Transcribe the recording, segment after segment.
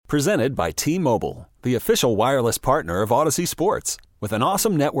Presented by T-Mobile, the official wireless partner of Odyssey Sports. With an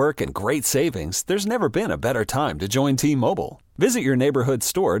awesome network and great savings, there's never been a better time to join T-Mobile. Visit your neighborhood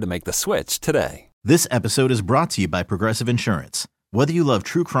store to make the switch today. This episode is brought to you by Progressive Insurance. Whether you love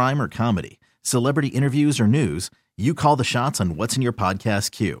true crime or comedy, celebrity interviews or news, you call the shots on what's in your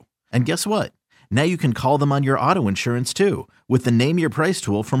podcast queue. And guess what? Now you can call them on your auto insurance too with the Name Your Price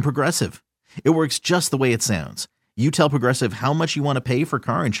tool from Progressive. It works just the way it sounds. You tell Progressive how much you want to pay for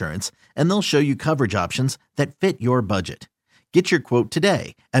car insurance, and they'll show you coverage options that fit your budget. Get your quote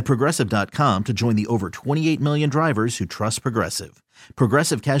today at Progressive.com to join the over 28 million drivers who trust Progressive.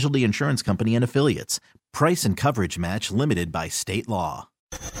 Progressive Casualty Insurance Company and Affiliates. Price and coverage match limited by state law.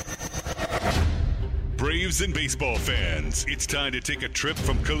 Braves and baseball fans, it's time to take a trip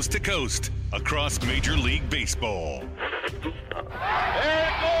from coast to coast across Major League Baseball. There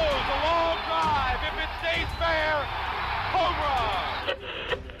it goes, a long drive. If it stays fair, home run.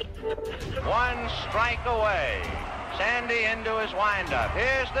 One strike away. Sandy into his windup.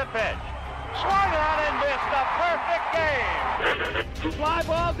 Here's the pitch. Swung on and missed a perfect game. Fly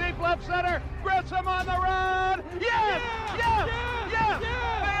ball deep left center. Grissom on the run. Yes! Yes! The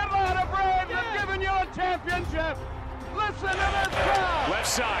Atlanta Braves have given you a championship. Listen to this crowd. Left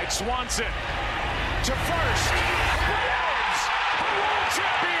side, Swanson to first. Braves, world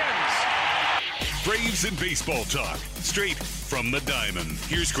champions. Braves and baseball talk, straight from the diamond.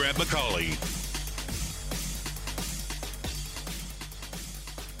 Here's Grant McCauley.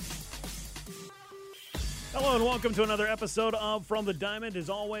 Hello and welcome to another episode of From the Diamond. As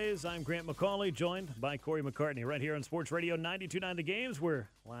always, I'm Grant McCauley, joined by Corey McCartney right here on Sports Radio 92.9 The Games. We're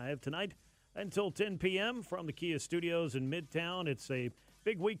live tonight until 10 p.m. from the Kia Studios in Midtown. It's a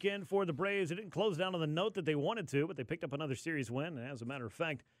big weekend for the Braves. It didn't close down on the note that they wanted to, but they picked up another series win. And as a matter of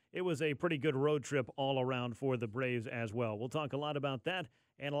fact, it was a pretty good road trip all around for the Braves as well. We'll talk a lot about that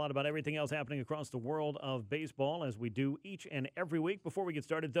and a lot about everything else happening across the world of baseball as we do each and every week. Before we get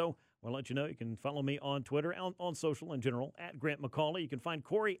started, though, I'll let you know you can follow me on Twitter, on social in general, at Grant McCauley. You can find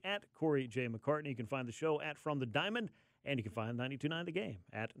Corey at Corey J. McCartney. You can find the show at From the Diamond, and you can find 92.9 The Game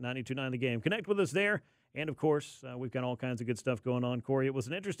at 92.9 The Game. Connect with us there. And, of course, we've got all kinds of good stuff going on, Corey. It was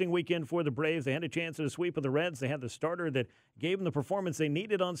an interesting weekend for the Braves. They had a chance at a sweep of the Reds. They had the starter that gave them the performance they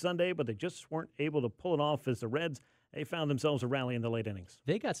needed on Sunday, but they just weren't able to pull it off as the Reds, they found themselves a rally in the late innings.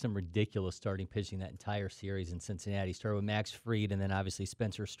 They got some ridiculous starting pitching that entire series in Cincinnati. Started with Max Fried, and then obviously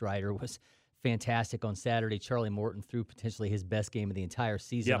Spencer Strider was fantastic on Saturday. Charlie Morton threw potentially his best game of the entire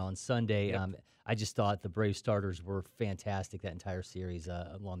season on Sunday. Yep. I just thought the Braves starters were fantastic that entire series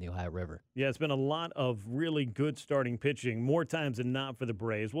along the Ohio River. Yeah, it's been a lot of really good starting pitching, more times than not for the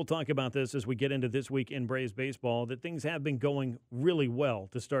Braves. We'll talk about this as we get into this week in Braves baseball, that things have been going really well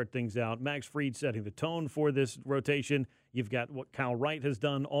to start things out. Max Fried setting the tone for this rotation. You've got what Kyle Wright has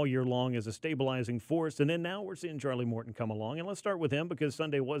done all year long as a stabilizing force, and then now we're seeing Charlie Morton come along. And let's start with him because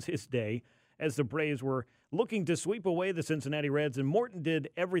Sunday was his day as the Braves were looking to sweep away the Cincinnati Reds, and Morton did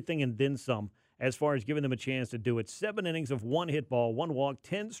everything and then some as far as giving them a chance to do it. 7 innings of 1 hit ball, 1 walk,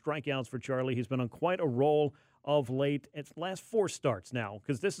 10 strikeouts for Charlie. He's been on quite a roll of late. It's last 4 starts now,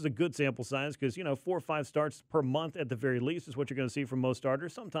 because this is a good sample size, because, 4 or 5 starts per month at the very least is what you're going to see from most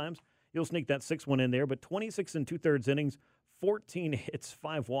starters. Sometimes you'll sneak that 6th one in there, but 26 and 2/3 innings, 14 hits,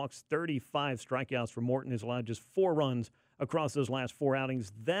 5 walks, 35 strikeouts for Morton. Has allowed just 4 runs across those last 4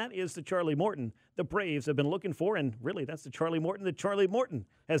 outings. That is the Charlie Morton the Braves have been looking for, and really that's the Charlie Morton that Charlie Morton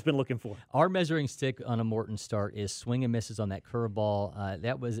has been looking for. Our measuring stick on a Morton start is swing and misses on that curveball.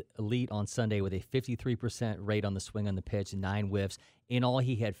 That was elite on Sunday with a 53% rate on the swing on the pitch and 9 whiffs. In all,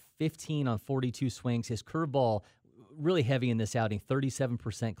 he had 15 on 42 swings. His curveball really heavy in this outing,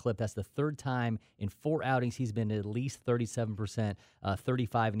 37% clip. That's the 3rd time in 4 outings he's been at least 37%,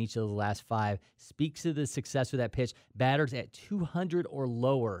 35 in each of the last 5. Speaks to the success of that pitch. Batters at 200 or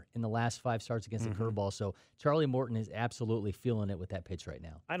lower in the last 5 starts against the curveball. So Charlie Morton is absolutely feeling it with that pitch right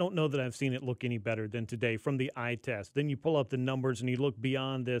now. I don't know that I've seen it look any better than today from the eye test. Then you pull up the numbers and you look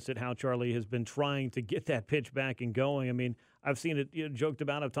beyond this at how Charlie has been trying to get that pitch back and going. I mean, I've seen it joked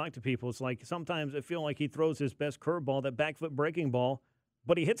about. I've talked to people. It's like sometimes I feel like he throws his best curveball, that back foot breaking ball,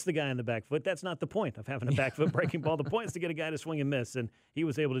 but he hits the guy in the back foot. That's not the point of having a back foot breaking ball. The point is to get a guy to swing and miss, and he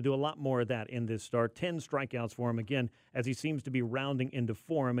was able to do a lot more of that in this start. 10 strikeouts for him, again, as he seems to be rounding into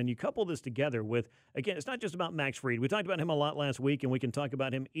form. And you couple this together with, again, it's not just about Max Fried. We talked about him a lot last week, and we can talk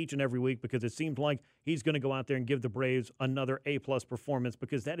about him each and every week because it seems like he's going to go out there and give the Braves another A-plus performance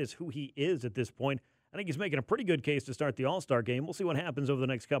because that is who he is at this point. I think he's making a pretty good case to start the All-Star game. We'll see what happens over the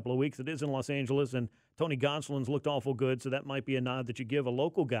next couple of weeks. It is in Los Angeles, and Tony Gonsolin's looked awful good, so that might be a nod that you give a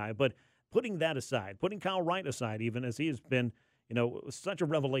local guy. But putting that aside, putting Kyle Wright aside, even as he has been, was such a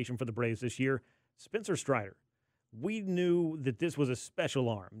revelation for the Braves this year. Spencer Strider. We knew that this was a special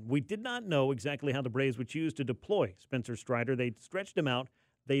arm. We did not know exactly how the Braves would choose to deploy Spencer Strider. They stretched him out.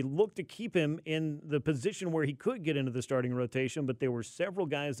 They looked to keep him in the position where he could get into the starting rotation, but there were several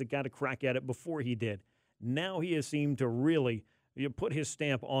guys that got a crack at it before he did. Now he has seemed to really put his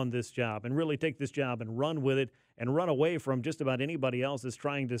stamp on this job and really take this job and run with it and run away from just about anybody else that's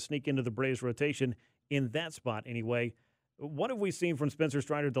trying to sneak into the Braves rotation in that spot anyway. What have we seen from Spencer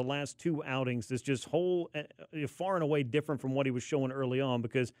Strider the last two outings that's just far and away different from what he was showing early on,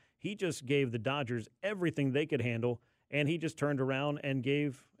 because he just gave the Dodgers everything they could handle, and he just turned around and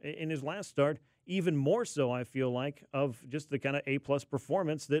gave, in his last start, even more so, I feel like, of just the kind of A-plus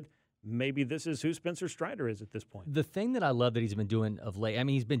performance that maybe this is who Spencer Strider is at this point. The thing that I love that he's been doing of late, I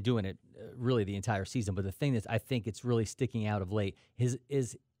mean, he's been doing it really the entire season, but the thing that I think it's really sticking out of late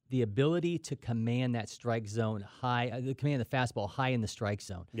is the ability to command that strike zone high, command the fastball high in the strike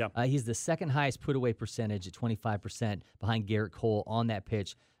zone. Yep. He's the second highest put-away percentage at 25% behind Garrett Cole on that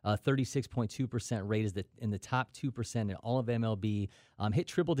pitch. 36.2% rate is in the top 2% in all of MLB. Hit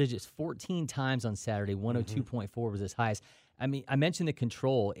triple digits 14 times on Saturday. 102.4 was his highest. I mean, I mentioned the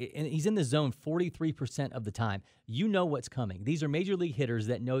control, and he's in the zone 43% of the time. You know what's coming. These are major league hitters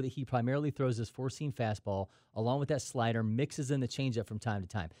that know that he primarily throws his four-seam fastball along with that slider, mixes in the changeup from time to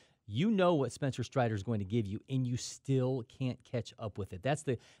time. You know what Spencer Strider is going to give you, and you still can't catch up with it. That's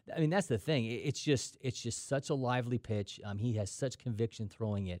the thing. It's just such a lively pitch. He has such conviction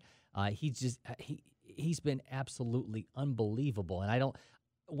throwing it. He's been absolutely unbelievable. And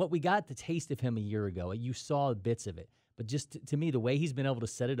what we got the taste of him a year ago, you saw bits of it. But just to me, the way he's been able to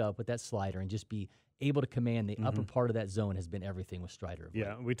set it up with that slider and just be able to command the upper part of that zone has been everything with Strider.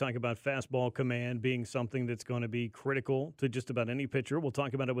 Yeah, we talk about fastball command being something that's going to be critical to just about any pitcher. We'll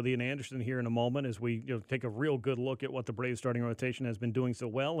talk about it with Ian Anderson here in a moment as we take a real good look at what the Braves starting rotation has been doing so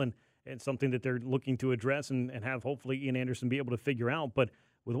well and something that they're looking to address and have hopefully Ian Anderson be able to figure out. But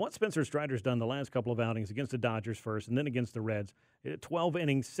with what Spencer Strider's done the last couple of outings against the Dodgers first and then against the Reds, 12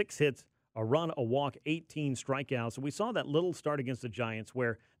 innings, 6 hits, a run, a walk, 18 strikeouts. So we saw that little start against the Giants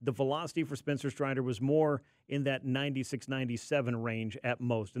where the velocity for Spencer Strider was more in that 96, 97 range at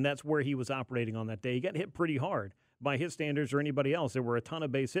most, and that's where he was operating on that day. He got hit pretty hard by his standards or anybody else. There were a ton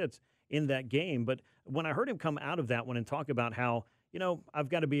of base hits in that game, but when I heard him come out of that one and talk about how, I've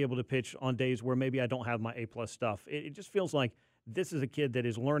got to be able to pitch on days where maybe I don't have my A-plus stuff, it just feels like this is a kid that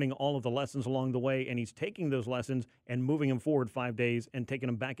is learning all of the lessons along the way, and he's taking those lessons and moving them forward 5 days and taking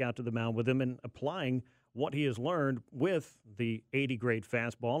them back out to the mound with him and applying what he has learned with the 80-grade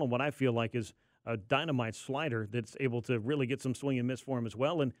fastball and what I feel like is a dynamite slider that's able to really get some swing and miss for him as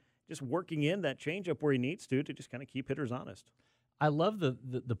well, and just working in that changeup where he needs to just kind of keep hitters honest. I love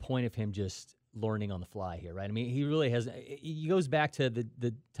the point of him just learning on the fly here, right? I mean, he really has. He goes back to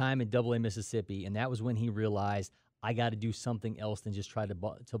the time in Double-A Mississippi, and that was when he realized, I got to do something else than just try to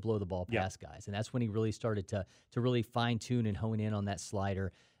blow the ball past guys. And that's when he really started to really fine-tune and hone in on that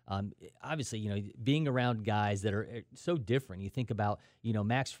slider. Obviously, being around guys that are so different. You think about,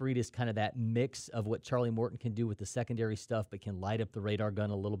 Max Fried is kind of that mix of what Charlie Morton can do with the secondary stuff, but can light up the radar gun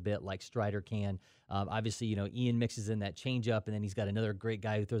a little bit like Strider can. Obviously, Ian mixes in that changeup, and then he's got another great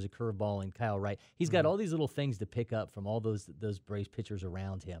guy who throws a curveball in Kyle Wright. He's got all these little things to pick up from all those Braves pitchers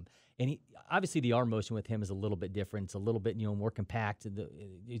around him. And obviously the arm motion with him is a little bit different. It's a little bit more compact.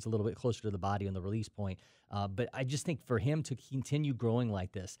 It's a little bit closer to the body on the release point. But I just think for him to continue growing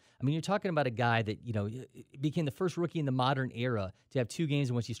like this, I mean, you're talking about a guy that became the first rookie in the modern era to have 2 games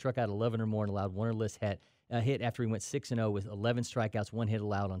in which he struck out 11 or more and allowed 1 or less hit after he went 6-0 with 11 strikeouts, 1 hit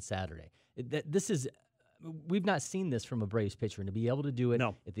allowed on Saturday. We've not seen this from a Braves pitcher, and to be able to do it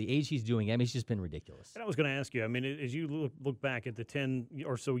at the age he's doing, I mean, it's just been ridiculous. And I was going to ask you, I mean, as you look back at the 10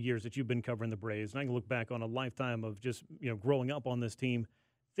 or so years that you've been covering the Braves, and I can look back on a lifetime of just, growing up on this team,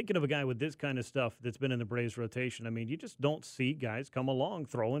 thinking of a guy with this kind of stuff that's been in the Braves rotation, I mean, you just don't see guys come along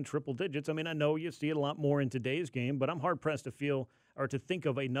throwing triple digits. I mean, I know you see it a lot more in today's game, but I'm hard-pressed to think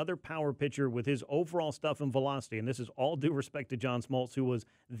of another power pitcher with his overall stuff and velocity, and this is all due respect to John Smoltz, who was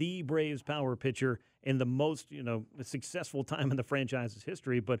the Braves power pitcher in the most, successful time in the franchise's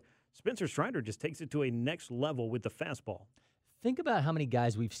history, but Spencer Strider just takes it to a next level with the fastball. Think about how many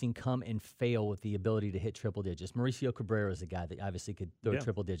guys we've seen come and fail with the ability to hit triple digits. Mauricio Cabrera is a guy that obviously could throw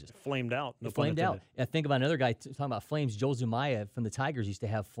triple digits. Flamed out. Flamed out. Think about another guy talking about flames. Joel Zumaya from the Tigers used to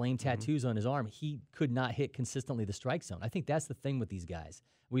have flame tattoos on his arm. He could not hit consistently the strike zone. I think that's the thing with these guys.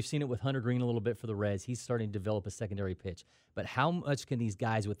 We've seen it with Hunter Green a little bit for the Reds. He's starting to develop a secondary pitch. But how much can these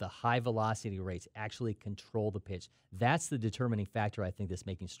guys with the high velocity rates actually control the pitch? That's the determining factor, I think, that's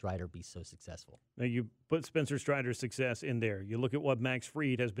making Strider be so successful. Now, you put Spencer Strider's success in there. You look at what Max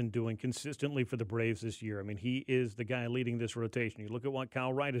Fried has been doing consistently for the Braves this year. I mean, he is the guy leading this rotation. You look at what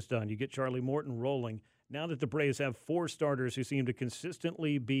Kyle Wright has done. You get Charlie Morton rolling. Now that the Braves have 4 starters who seem to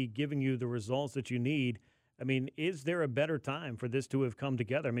consistently be giving you the results that you need, I mean, is there a better time for this to have come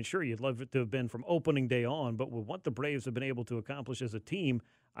together? I mean, sure, you'd love it to have been from opening day on, but with what the Braves have been able to accomplish as a team,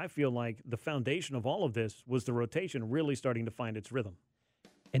 I feel like the foundation of all of this was the rotation really starting to find its rhythm.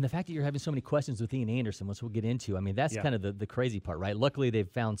 And the fact that you're having so many questions with Ian Anderson, which we'll get into, I mean, that's kind of the crazy part, right? Luckily, they've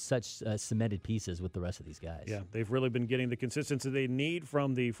found such cemented pieces with the rest of these guys. Yeah, they've really been getting the consistency they need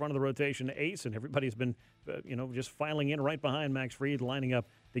from the front of the rotation ace, and everybody's been, just filing in right behind Max Fried, lining up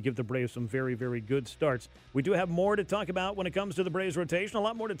to give the Braves some very, very good starts. We do have more to talk about when it comes to the Braves rotation, a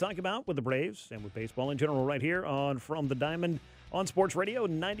lot more to talk about with the Braves and with baseball in general right here on From the Diamond on Sports Radio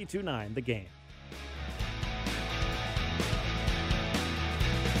 92.9 The Game.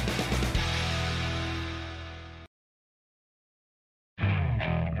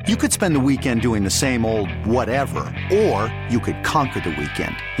 You could spend the weekend doing the same old whatever, or you could conquer the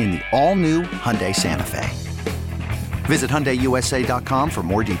weekend in the all-new Hyundai Santa Fe. Visit HyundaiUSA.com for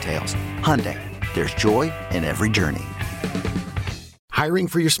more details. Hyundai, there's joy in every journey. Hiring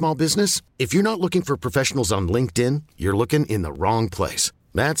for your small business? If you're not looking for professionals on LinkedIn, you're looking in the wrong place.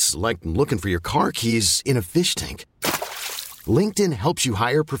 That's like looking for your car keys in a fish tank. LinkedIn helps you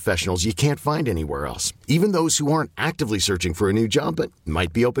hire professionals you can't find anywhere else, even those who aren't actively searching for a new job but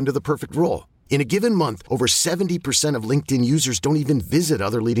might be open to the perfect role. In a given month, over 70% of LinkedIn users don't even visit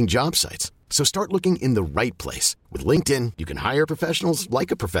other leading job sites. So start looking in the right place. With LinkedIn, you can hire professionals like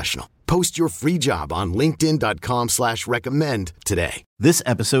a professional. Post your free job on linkedin.com/recommend today. This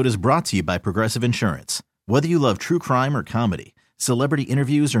episode is brought to you by Progressive Insurance. Whether you love true crime or comedy, celebrity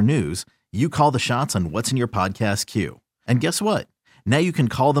interviews or news, you call the shots on what's in your podcast queue. And guess what? Now you can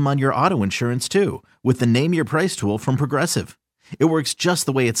call them on your auto insurance too with the Name Your Price tool from Progressive. It works just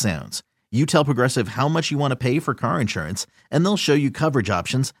the way it sounds. You tell Progressive how much you want to pay for car insurance, and they'll show you coverage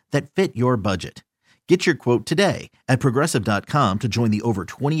options that fit your budget. Get your quote today at Progressive.com to join the over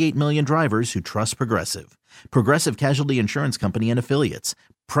 28 million drivers who trust Progressive. Progressive Casualty Insurance Company and Affiliates.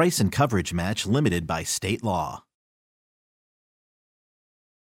 Price and coverage match limited by state law.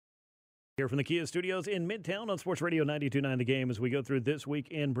 Here from the Kia Studios in Midtown on Sports Radio 92.9 The Game as we go through this week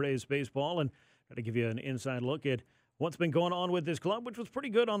in Braves baseball and try to give you an inside look at what's been going on with this club, which was pretty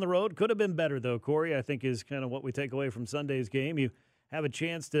good on the road. Could have been better, though, Corey, I think is kind of what we take away from Sunday's game. You have a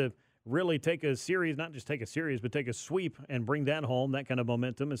chance to really take a series, not just take a series, but take a sweep and bring that home. That kind of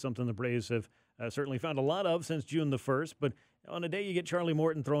momentum is something the Braves have certainly found a lot of since June the 1st. But on a day you get Charlie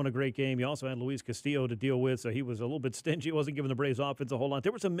Morton throwing a great game, you also had Luis Castillo to deal with, so he was a little bit stingy. Wasn't giving the Braves offense a whole lot.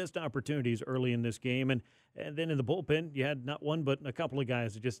 There were some missed opportunities early in this game. And then in the bullpen, you had not one but a couple of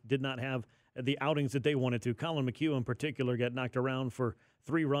guys that just did not have the outings that they wanted to. Colin McHugh in particular got knocked around for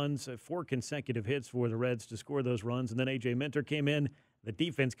 3 runs, 4 consecutive hits for the Reds to score those runs. And then A.J. Minter came in. The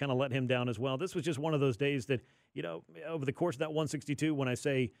defense kind of let him down as well. This was just one of those days that, over the course of that 162, when I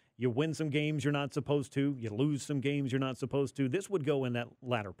say you win some games you're not supposed to, you lose some games you're not supposed to, this would go in that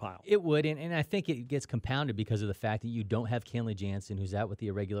latter pile. It would, and I think it gets compounded because of the fact that you don't have Kenley Jansen, who's out with the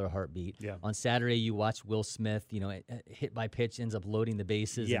irregular heartbeat. Yeah. On Saturday, you watch Will Smith, hit by pitch, ends up loading the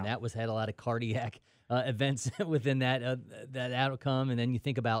bases, and that had a lot of cardiac events within that outcome. And then you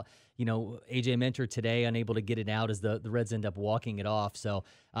think about, A.J. Minter today unable to get it out as the Reds end up walking it off. So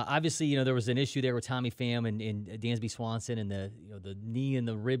obviously, there was an issue there with Tommy Pham and Dansby Swanson and the knee in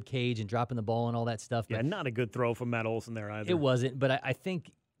the rib cage and dropping the ball and all that stuff. But not a good throw from Matt Olson there either. It wasn't, but I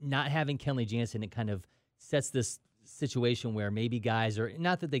think not having Kenley Jansen, it kind of sets this situation where maybe guys are,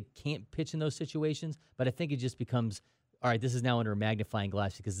 not that they can't pitch in those situations, but I think it just becomes, all right, this is now under a magnifying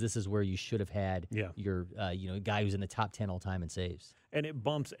glass because this is where you should have had your guy who's in the top 10 all time in saves. And it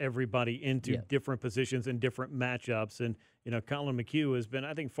bumps everybody into different positions and different matchups. And, Colin McHugh has been,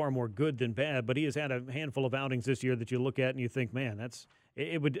 I think, far more good than bad, but he has had a handful of outings this year that you look at and you think, man,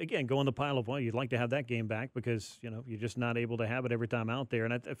 it would, again, go in the pile of, well, you'd like to have that game back because, you're just not able to have it every time out there.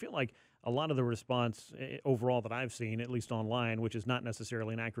 And I feel like a lot of the response overall that I've seen, at least online, which is not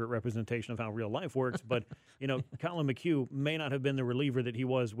necessarily an accurate representation of how real life works, but, Colin McHugh may not have been the reliever that he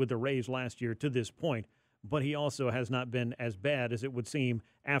was with the Rays last year to this point, but he also has not been as bad as it would seem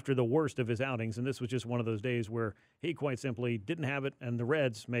after the worst of his outings. And this was just one of those days where he quite simply didn't have it, and the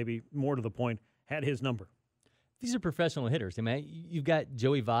Reds, maybe more to the point, had his number. These are professional hitters. I mean, you've got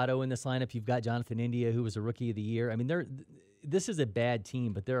Joey Votto in this lineup. You've got Jonathan India, who was a Rookie of the Year. I mean, this is a bad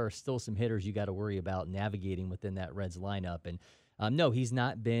team, but there are still some hitters you got to worry about navigating within that Reds lineup. And no, he's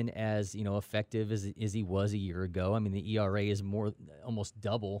not been as effective as he was a year ago. I mean, the ERA is almost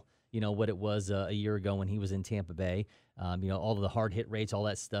double what it was a year ago when he was in Tampa Bay. All of the hard hit rates, all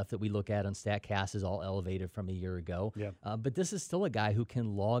that stuff that we look at on StatCast is all elevated from a year ago. Yeah. But this is still a guy who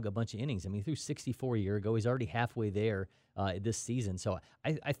can log a bunch of innings. I mean, he threw 64 a year ago. He's already halfway there this season. So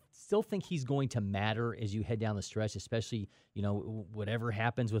I still think he's going to matter as you head down the stretch, especially, whatever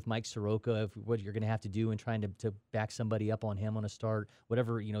happens with Mike Soroka, what you're going to have to do in trying to back somebody up on him on a start,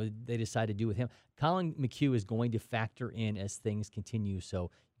 whatever, they decide to do with him. Collin McHugh is going to factor in as things continue. So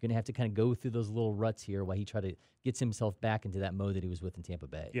you're going to have to kind of go through those little ruts here while he gets himself back into that mode that he was with in Tampa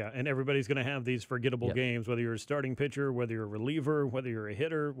Bay. Yeah, and everybody's going to have these forgettable games, whether you're a starting pitcher, whether you're a reliever, whether you're a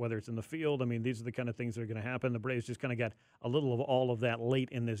hitter, whether it's in the field. I mean, these are the kind of things that are going to happen. The Braves just kind of got a little of all of that late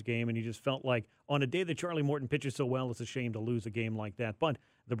in this game, and you just felt like on a day that Charlie Morton pitches so well, it's a shame to lose a game like that. But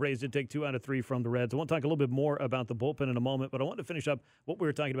the Braves did take 2 out of 3 from the Reds. I want to talk a little bit more about the bullpen in a moment, but I want to finish up what we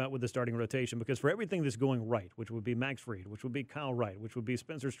were talking about with the starting rotation, because for everything that's going right, which would be Max Fried, which would be Kyle Wright, which would be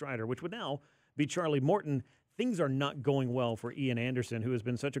Spencer Strider, which would now be Charlie Morton, things are not going well for Ian Anderson, who has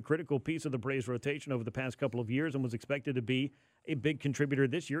been such a critical piece of the Braves rotation over the past couple of years and was expected to be a big contributor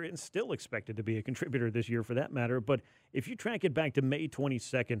this year and still expected to be a contributor this year for that matter. But if you track it back to May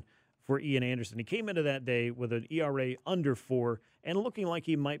 22nd for Ian Anderson, he came into that day with an ERA under 4 and looking like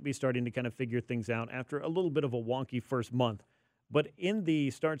he might be starting to kind of figure things out after a little bit of a wonky first month. But in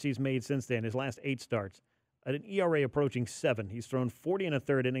the starts he's made since then, his last 8 starts, at an ERA approaching 7. He's thrown 40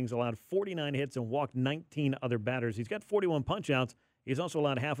 1/3 innings, allowed 49 hits, and walked 19 other batters. He's got 41 punch-outs. He's also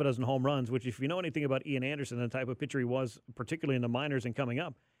allowed half a dozen home runs, which if you know anything about Ian Anderson and the type of pitcher he was, particularly in the minors and coming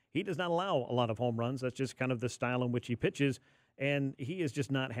up, he does not allow a lot of home runs. That's just kind of the style in which he pitches. And he has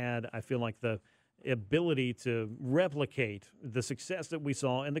just not had, I feel like, the ability to replicate the success that we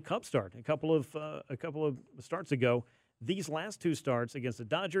saw in the Cubs start a couple of starts ago. These last 2 starts against the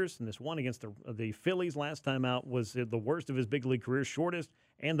Dodgers and this one against the Phillies last time out was the worst of his big league career, shortest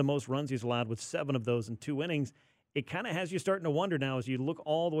and the most runs he's allowed with 7 of those in 2 innings. It kind of has you starting to wonder now as you look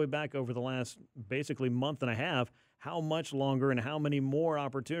all the way back over the last basically month and a half, how much longer and how many more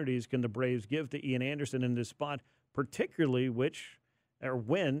opportunities can the Braves give to Ian Anderson in this spot, particularly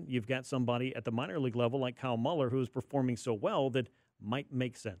when you've got somebody at the minor league level like Kyle Muller who is performing so well that might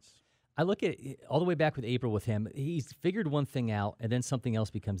make sense. I look at all the way back with April with him. He's figured one thing out, and then something else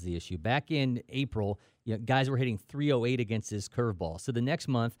becomes the issue. Back in April, guys were hitting 308 against his curveball. So the next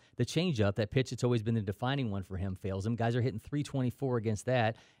month, the changeup, that pitch that's always been the defining one for him, fails him. Guys are hitting 324 against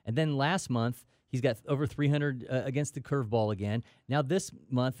that. And then last month, he's got over 300 against the curveball again. Now this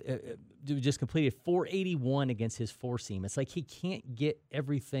month, just completed 481 against his 4-seam. It's like he can't get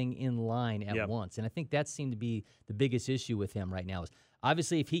everything in line at once. And I think that seemed to be the biggest issue with him right now is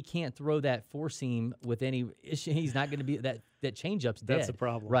obviously, if he can't throw that 4-seam with any issue, he's not going to be that changeup's dead. That's a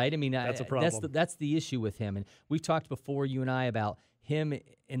problem, right? I mean, that's a problem. That's the issue with him. And we've talked before, you and I, about him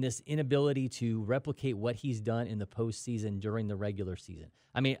and this inability to replicate what he's done in the postseason during the regular season.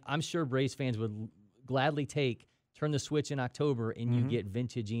 I mean, I'm sure Braves fans would gladly turn the switch in October and you get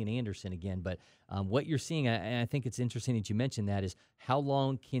vintage Ian Anderson again. But what you're seeing, and I think it's interesting that you mentioned that, is how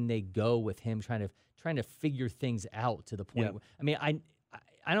long can they go with him trying to figure things out to the point. I mean,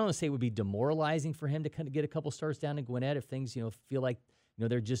 I don't want to say it would be demoralizing for him to kind of get a couple starts down in Gwinnett if things, feel like,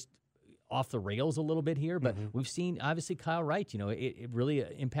 they're just off the rails a little bit here. But we've seen, obviously, Kyle Wright, it really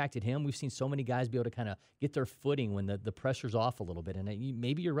impacted him. We've seen so many guys be able to kind of get their footing when the pressure's off a little bit. And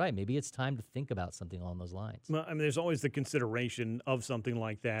maybe you're right. Maybe it's time to think about something along those lines. Well, I mean, there's always the consideration of something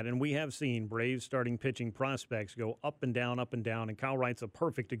like that. And we have seen Braves starting pitching prospects go up and down. And Kyle Wright's a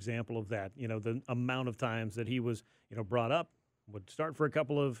perfect example of that. The amount of times that he was, brought up, would start for a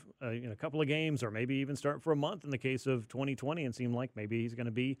couple of games, or maybe even start for a month in the case of 2020, and seemed like maybe he's going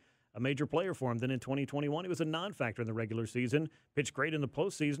to be a major player for him. Then in 2021, he was a non-factor in the regular season, pitched great in the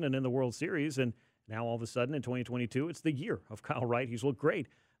postseason and in the World Series, and now all of a sudden in 2022, it's the year of Kyle Wright. He's looked great.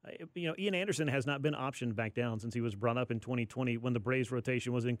 Ian Anderson has not been optioned back down since he was brought up in 2020 when the Braves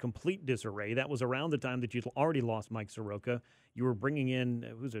rotation was in complete disarray. That was around the time that you'd already lost Mike Soroka. You were bringing in,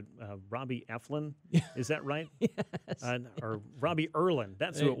 Robbie Eflin? Is that right? Yes. Or Robbie Erlin.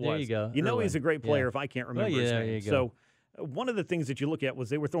 That's who it was. There you go. Erlin. He's a great player if I can't remember his name. There you go. So one of the things that you look at was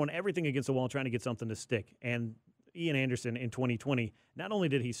they were throwing everything against the wall trying to get something to stick. And Ian Anderson in 2020, not only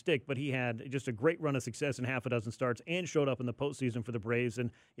did he stick, but he had just a great run of success in half a dozen starts and showed up in the postseason for the Braves. And,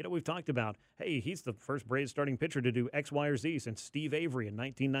 we've talked about, hey, he's the first Braves starting pitcher to do X, Y, or Z since Steve Avery in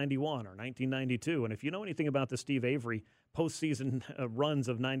 1991 or 1992. And if you know anything about the Steve Avery postseason runs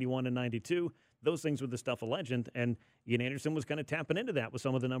of 91 and 92, those things were the stuff of legend, and Ian Anderson was kind of tapping into that with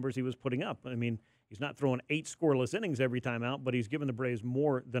some of the numbers he was putting up. I mean, he's not throwing 8 scoreless innings every time out, but he's given the Braves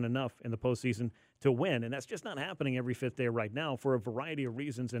more than enough in the postseason to win, and that's just not happening every fifth day right now for a variety of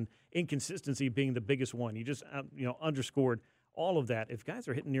reasons, and inconsistency being the biggest one. You just underscored all of that. If guys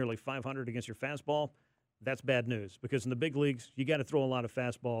are hitting nearly 500 against your fastball, that's bad news, because in the big leagues, you got to throw a lot of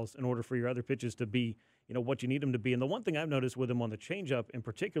fastballs in order for your other pitches to be, what you need them to be. And the one thing I've noticed with him on the changeup in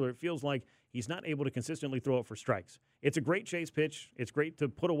particular, it feels like he's not able to consistently throw it for strikes. It's a great chase pitch. It's great to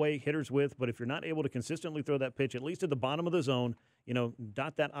put away hitters with, but if you're not able to consistently throw that pitch, at least at the bottom of the zone,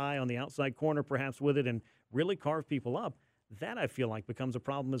 dot that I on the outside corner perhaps with it and really carve people up, that I feel like becomes a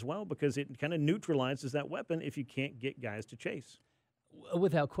problem as well, because it kind of neutralizes that weapon if you can't get guys to chase.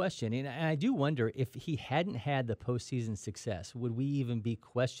 Without question. And I do wonder, if he hadn't had the postseason success, would we even be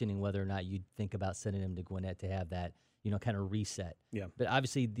questioning whether or not you'd think about sending him to Gwinnett to have that, kind of reset? Yeah. But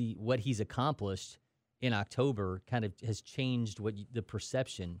obviously what he's accomplished in October kind of has changed the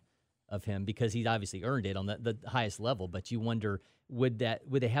perception of him, because he's obviously earned it on the highest level. But you wonder, would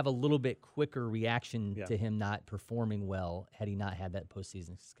they have a little bit quicker reaction to him not performing well had he not had that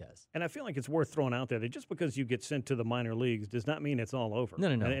postseason success? And I feel like it's worth throwing out there that just because you get sent to the minor leagues does not mean it's all over. No.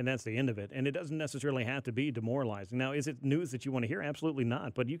 And that's the end of it. And it doesn't necessarily have to be demoralizing. Now, is it news that you want to hear? Absolutely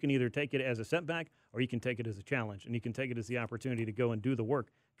not. But you can either take it as a setback or you can take it as a challenge, and you can take it as the opportunity to go and do the work.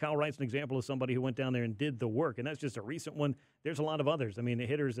 Kyle Wright's an example of somebody who went down there and did the work, and that's just a recent one. There's a lot of others. I mean, the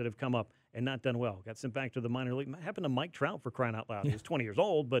hitters that have come up and not done well, got sent back to the minor league. It happened to Mike Trout, for crying out loud. He was 20 years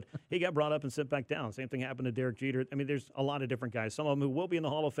old, but he got brought up and sent back down. Same thing happened to Derek Jeter. I mean, there's a lot of different guys. Some of them who will be in the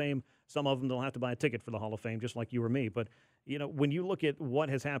Hall of Fame. Some of them they'll have to buy a ticket for the Hall of Fame, just like you or me. But, when you look at what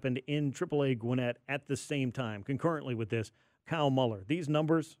has happened in AAA Gwinnett at the same time, concurrently with this, Kyle Muller, these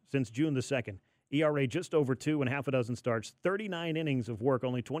numbers since June the 2nd, ERA just over 2 and half a dozen starts, 39 innings of work,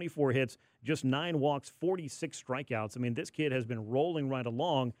 only 24 hits, just 9 walks, 46 strikeouts. I mean, this kid has been rolling right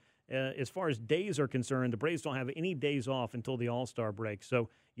along. As far as days are concerned, the Braves don't have any days off until the All-Star break. So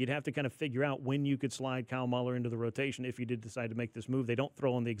you'd have to kind of figure out when you could slide Kyle Muller into the rotation if you did decide to make this move. They don't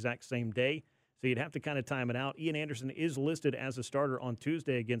throw on the exact same day, so you'd have to kind of time it out. Ian Anderson is listed as a starter on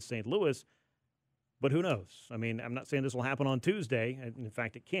Tuesday against St. Louis. But who knows? I mean, I'm not saying this will happen on Tuesday. In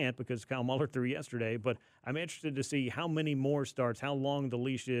fact, it can't, because Kyle Muller threw yesterday. But I'm interested to see how many more starts, how long the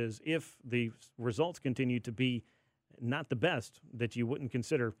leash is, if the results continue to be not the best, that you wouldn't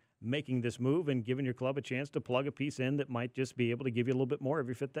consider making this move and giving your club a chance to plug a piece in that might just be able to give you a little bit more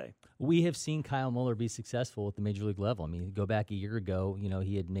every fifth day. We have seen Kyle Muller be successful at the major league level. I mean, go back a year ago,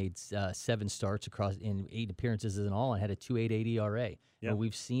 he had made 7 starts across in 8 appearances in all and had a 2.88 ERA. Yeah.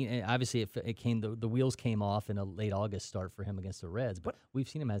 We've seen, and obviously it came, the wheels came off in a late August start for him against the Reds, but we've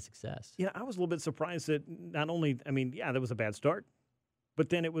seen him have success. Yeah, I was a little bit surprised that not only, that was a bad start, but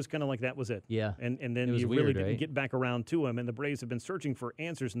then it was kind of like that was it. Yeah. And then you really didn't get back around to him. And the Braves have been searching for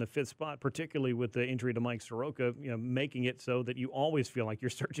answers in the 5th spot, particularly with the injury to Mike Soroka, making it so that you always feel like you're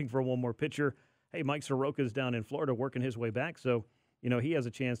searching for one more pitcher. Hey, Mike Soroka's down in Florida working his way back, so he has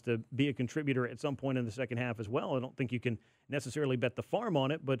a chance to be a contributor at some point in the second half as well. I don't think you can necessarily bet the farm on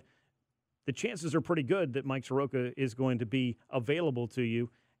it, but the chances are pretty good that Mike Soroka is going to be available to you.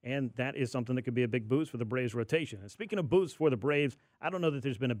 And that is something that could be a big boost for the Braves rotation. And speaking of boosts for the Braves, I don't know that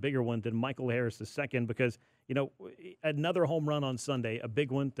there's been a bigger one than Michael Harris II, because, another home run on Sunday, a big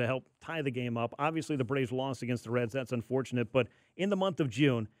one to help tie the game up. Obviously, the Braves lost against the Reds. That's unfortunate. But in the month of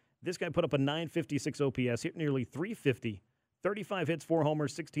June, this guy put up a .956 OPS, hit nearly .350, 35 hits, 4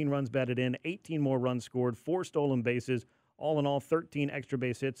 homers, 16 runs batted in, 18 more runs scored, 4 stolen bases, all in all 13 extra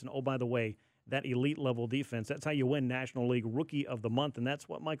base hits. And, oh, by the way, that elite-level defense, that's how you win National League Rookie of the Month, and that's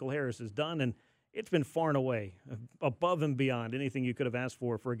what Michael Harris has done, and it's been far and away, above and beyond anything you could have asked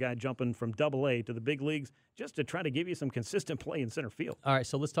for a guy jumping from Double-A to the big leagues just to try to give you some consistent play in center field. All right,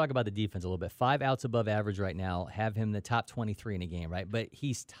 so let's talk about the defense a little bit. 5 outs above average right now, have him in the top 23 in a game, right? But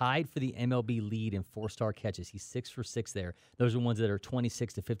he's tied for the MLB lead in 4-star catches. He's 6 for 6 there. Those are ones that are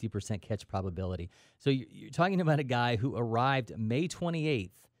 26 to 50% catch probability. So you're talking about a guy who arrived May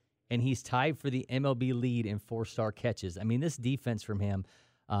 28th, and he's tied for the MLB lead in 4-star catches. I mean, this defense from him,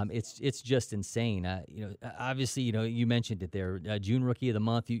 it's just insane. Obviously, you mentioned it there. June Rookie of the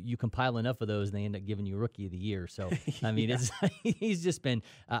Month. You compile enough of those, and they end up giving you Rookie of the Year. So, I mean, he's just been.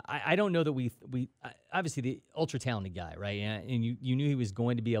 I don't know that we obviously the ultra talented guy, right? And you knew he was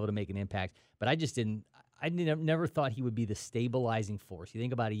going to be able to make an impact, but I just didn't. I never thought he would be the stabilizing force. You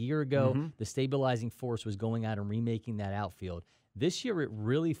think about a year ago, the stabilizing force was going out and remaking that outfield. This year, it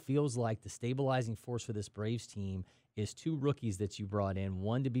really feels like the stabilizing force for this Braves team is 2 rookies that you brought in,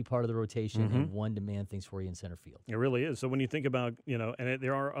 one to be part of the rotation and one to man things for you in center field. It really is. So when you think about,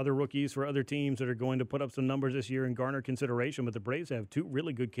 there are other rookies for other teams that are going to put up some numbers this year and garner consideration, but the Braves have 2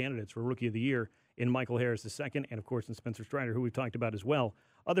 really good candidates for Rookie of the Year in Michael Harris II and, of course, in Spencer Strider, who we've talked about as well.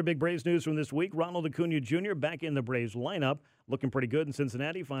 Other big Braves news from this week, Ronald Acuna Jr. back in the Braves lineup, looking pretty good in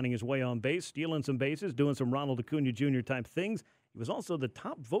Cincinnati, finding his way on base, stealing some bases, doing some Ronald Acuna Jr. type things. He was also the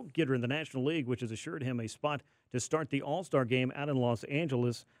top vote getter in the National League, which has assured him a spot to start the All-Star game out in Los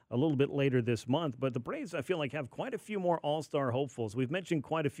Angeles a little bit later this month. But the Braves, I feel like, have quite a few more All-Star hopefuls. We've mentioned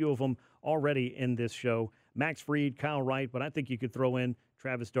quite a few of them already in this show. Max Fried, Kyle Wright, but I think you could throw in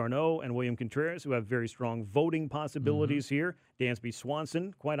Travis d'Arnaud and William Contreras, who have very strong voting possibilities here. Dansby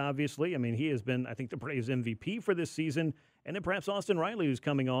Swanson, quite obviously. I mean, he has been, I think, the Braves MVP for this season. And then perhaps Austin Riley, who's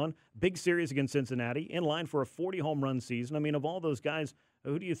coming on. Big series against Cincinnati, in line for a 40-home run season. I mean, of all those guys,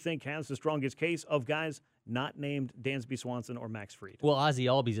 who do you think has the strongest case of guys not named Dansby Swanson or Max Fried? Well, Ozzie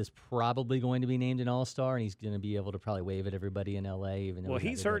Albies is probably going to be named an All-Star, and he's going to be able to probably wave at everybody in L.A. Even though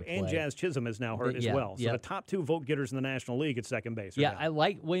he's hurt, and Jazz Chisholm is now hurt as well. So the top 2 vote getters in the National League at second base. Yeah, I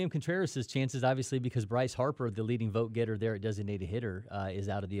like William Contreras' chances, obviously, because Bryce Harper, the leading vote getter there at designated hitter, is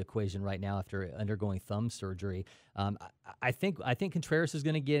out of the equation right now after undergoing thumb surgery. I think Contreras is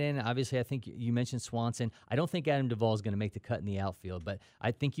going to get in. Obviously, I think you mentioned Swanson. I don't think Adam Duvall is going to make the cut in the outfield, but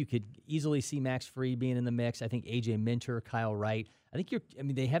I think you could easily see Max Fried being in the mix. I think A.J. Minter, Kyle Wright.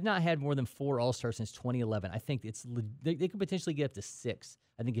 They have not had more than 4 All-Stars since 2011. I think they could potentially get up to 6.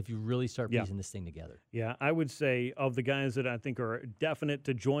 I think if you really start piecing this thing together. Yeah, I would say of the guys that I think are definite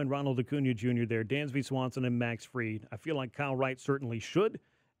to join Ronald Acuna Jr. there, Dansby Swanson and Max Fried. I feel like Kyle Wright certainly should.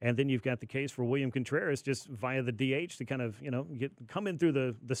 And then you've got the case for William Contreras just via the DH to kind of, come in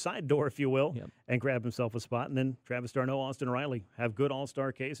through the side door, if you will, and grab himself a spot. And then Travis d'Arnaud, Austin Riley have good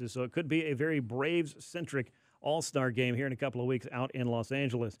all-star cases. So it could be a very Braves-centric all-star game here in a couple of weeks out in Los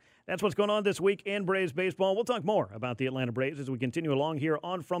Angeles. That's what's going on this week in Braves baseball. We'll talk more about the Atlanta Braves as we continue along here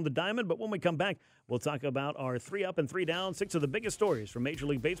on From the Diamond. But when we come back, we'll talk about our 3 up and 3 down, 6 of the biggest stories from Major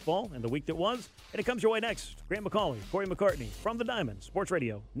League Baseball in the week that was. And it comes your way next. Grant McCauley, Corey McCartney, From the Diamond, Sports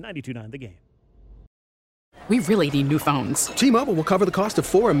Radio 92.9 The Game. We really need new phones. T-Mobile will cover the cost of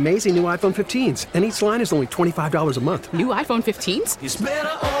 4 amazing new iPhone 15s, and each line is only $25 a month. New iPhone 15s? It's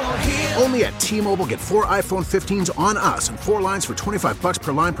better over here. Only at T-Mobile, get 4 iPhone 15s on us and 4 lines for $25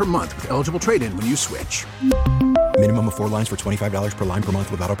 per line per month with eligible trade-in when you switch. Minimum of 4 lines for $25 per line per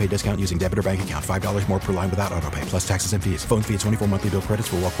month with autopay discount using debit or bank account. $5 more per line without autopay, plus taxes and fees. Phone fee at 24 monthly bill credits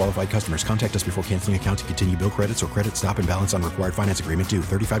for well-qualified customers. Contact us before canceling account to continue bill credits or credit stop and balance on required finance agreement due.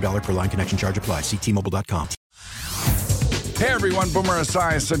 $35 per line connection charge applies. See T-Mobile.com. Hey everyone, Boomer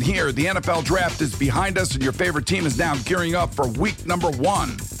Esiason here. The NFL Draft is behind us and your favorite team is now gearing up for week number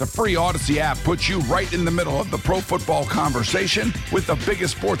 1. The free Odyssey app puts you right in the middle of the pro football conversation with the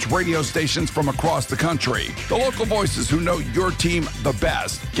biggest sports radio stations from across the country. The local voices who know your team the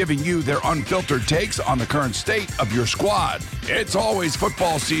best, giving you their unfiltered takes on the current state of your squad. It's always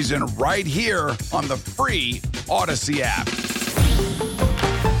football season right here on the free Odyssey app.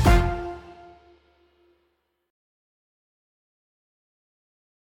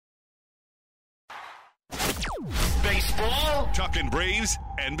 Baseball, talking Braves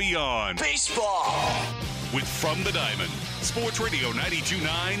and beyond. Baseball with From the Diamond, Sports Radio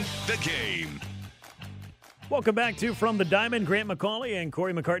 92.9 The Game. Welcome back to From the Diamond. Grant McCauley and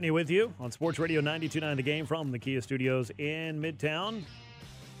Corey McCartney with you on Sports Radio 92.9 The Game from the Kia Studios in Midtown.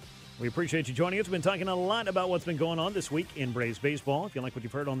 We appreciate you joining us. We've been talking a lot about what's been going on this week in Braves baseball. If you like what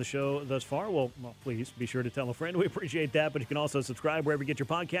you've heard on the show thus far, well, please be sure to tell a friend. We appreciate that. But you can also subscribe wherever you get your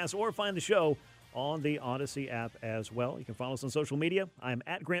podcasts or find the show on the Odyssey app as well. You can follow us on social media. I'm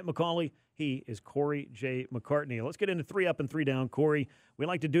at Grant McCauley. He is Corey J. McCartney. Let's get into 3 up and 3 down. Corey, we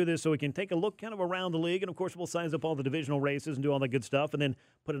like to do this so we can take a look kind of around the league. And, of course, we'll size up all the divisional races and do all that good stuff and then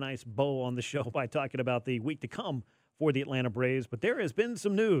put a nice bow on the show by talking about the week to come for the Atlanta Braves. But there has been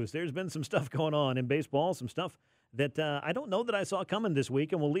some news. There's been some stuff going on in baseball, some stuff that I don't know that I saw coming this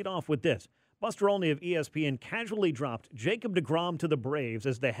week. And we'll lead off with this. Buster Olney of ESPN casually dropped Jacob deGrom to the Braves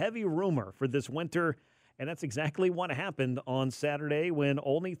as the heavy rumor for this winter. And that's exactly what happened on Saturday when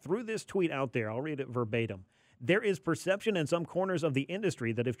Olney threw this tweet out there. I'll read it verbatim. There is perception in some corners of the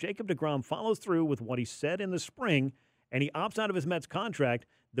industry that if Jacob deGrom follows through with what he said in the spring and he opts out of his Mets contract,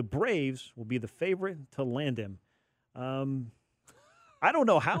 the Braves will be the favorite to land him. I don't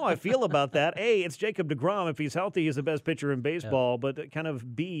know how I feel about that. A, it's Jacob deGrom. If he's healthy, he's the best pitcher in baseball. Yeah. But kind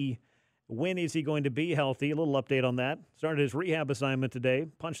of B, when is he going to be healthy? A little update on that. Started his rehab assignment today,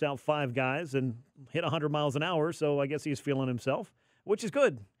 punched out 5 guys and hit 100 miles an hour, so I guess he's feeling himself, which is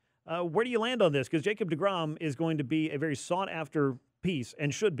good. Where do you land on this? Because Jacob deGrom is going to be a very sought-after piece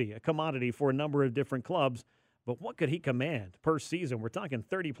and should be a commodity for a number of different clubs. But what could he command per season? We're talking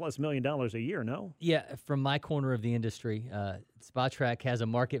 $30+ million a year, no? Yeah, from my corner of the industry, SpotTrack has a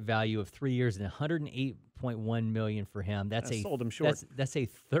market value of 3 years and $108.1 million for him. That's sold him short. That's a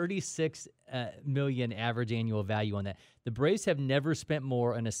 $36 million average annual value on that. The Braves have never spent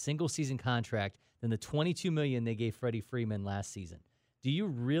more on a single season contract than the $22 million they gave Freddie Freeman last season. Do you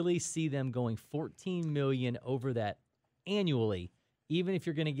really see them going $14 million over that annually, even if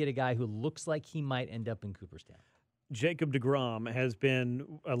you're going to get a guy who looks like he might end up in Cooperstown? Jacob deGrom has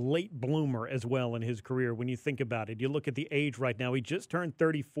been a late bloomer as well in his career when you think about it. You look at the age right now. He just turned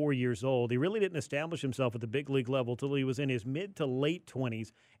 34 years old. He really didn't establish himself at the big league level until he was in his mid to late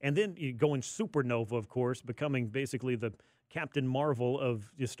 20s. And then going supernova, of course, becoming basically the Captain Marvel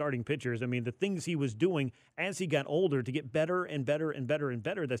of the starting pitchers. I mean, the things he was doing as he got older to get better and better and better and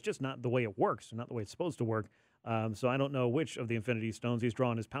better, that's just not the way it works, not the way it's supposed to work. So I don't know which of the Infinity Stones he's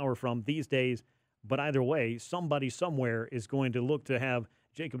drawing his power from these days. But either way, somebody somewhere is going to look to have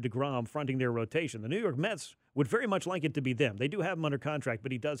Jacob deGrom fronting their rotation. The New York Mets would very much like it to be them. They do have him under contract,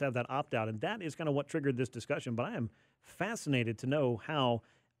 but he does have that opt-out, and that is kind of what triggered this discussion. But I am fascinated to know how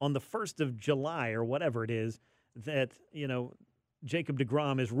on the 1st of July or whatever it is that, Jacob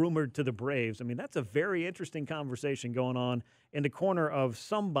deGrom is rumored to the Braves. I mean, that's a very interesting conversation going on in the corner of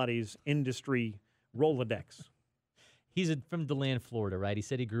somebody's industry Rolodex. He's from DeLand, Florida, right? He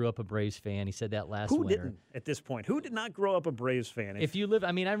said he grew up a Braves fan. He said that last winter. Who didn't at this point? Who did not grow up a Braves fan? If you live, I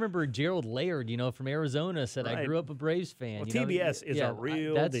remember Gerald Laird, from Arizona said, right. I grew up a Braves fan. Well, TBS is a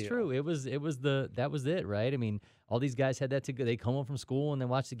real that's deal. True. That was it, right? I mean, all these guys had that to go. They come home from school and then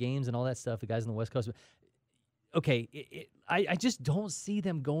watch the games and all that stuff. The guys on the West Coast. Okay, I just don't see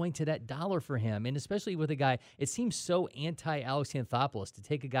them going to that dollar for him, and especially with a guy, it seems so anti-Alex Anthopoulos to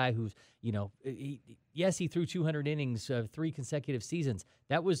take a guy who's, he threw 200 innings 3 consecutive seasons.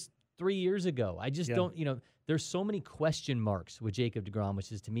 That was 3 years ago. I just don't, there's so many question marks with Jacob deGrom,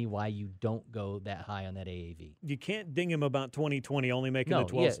 which is to me why you don't go that high on that AAV. You can't ding him about 2020 only making the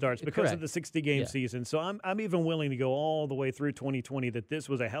 12 starts because correct. of the 60-game season. So I'm even willing to go all the way through 2020 that this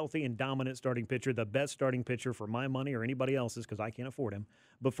was a healthy and dominant starting pitcher, the best starting pitcher for my money or anybody else's because I can't afford him.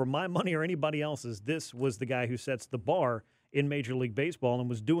 But for my money or anybody else's, this was the guy who sets the bar in Major League Baseball and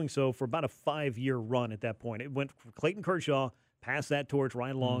was doing so for about a 5-year run at that point. It went from Clayton Kershaw, passed that torch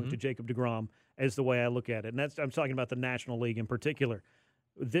right along to Jacob deGrom is the way I look at it. And I'm talking about the National League in particular.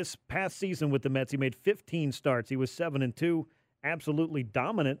 This past season with the Mets, he made 15 starts. He was 7-2, absolutely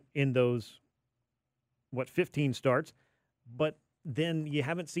dominant in those, 15 starts. But then you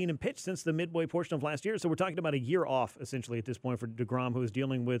haven't seen him pitch since the midway portion of last year. So we're talking about a year off, essentially, at this point for deGrom, who is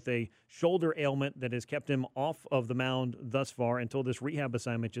dealing with a shoulder ailment that has kept him off of the mound thus far until this rehab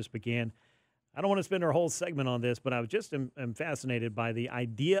assignment just began. I don't want to spend our whole segment on this, but I was just am fascinated by the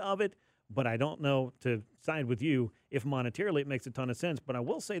idea of it. But I don't know, to side with you, if monetarily it makes a ton of sense. But I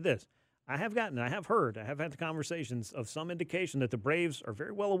will say this. I have had the conversations of some indication that the Braves are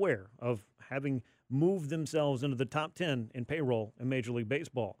very well aware of having moved themselves into the top 10 in payroll in Major League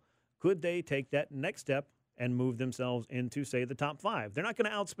Baseball. Could they take that next step and move themselves into, say, the top 5? They're not going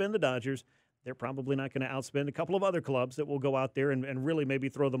to outspend the Dodgers. They're probably not going to outspend a couple of other clubs that will go out there and really maybe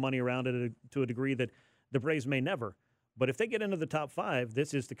throw the money around to a degree that the Braves may never. But if they get into the top 5,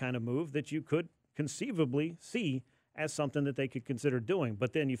 this is the kind of move that you could conceivably see as something that they could consider doing.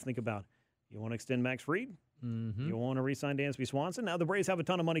 But then you think about, you want to extend Max Fried? Mm-hmm. You want to re-sign Dansby Swanson? Now, the Braves have a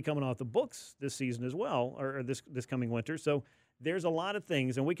ton of money coming off the books this season as well, or this coming winter. So there's a lot of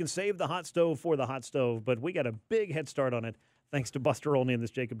things, and we can save the hot stove for the hot stove, but we got a big head start on it thanks to Buster Olney and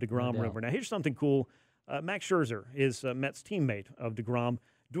this Jacob deGrom rumor. Now, here's something cool. Max Scherzer is Mets teammate of deGrom,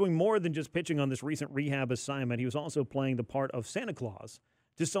 doing more than just pitching on this recent rehab assignment. He was also playing the part of Santa Claus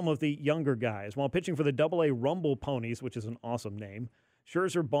to some of the younger guys. While pitching for the AA Rumble Ponies, which is an awesome name,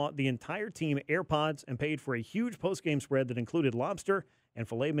 Scherzer bought the entire team AirPods and paid for a huge postgame spread that included lobster and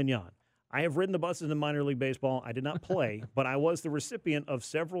filet mignon. I have ridden the buses in minor league baseball. I did not play, but I was the recipient of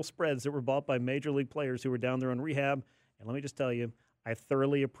several spreads that were bought by major league players who were down there on rehab. And let me just tell you, I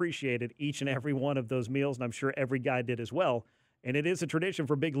thoroughly appreciated each and every one of those meals, and I'm sure every guy did as well. And it is a tradition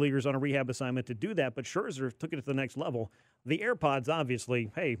for big leaguers on a rehab assignment to do that, but Scherzer took it to the next level. The AirPods,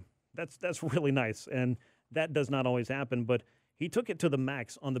 obviously, hey, that's really nice, and that does not always happen, but he took it to the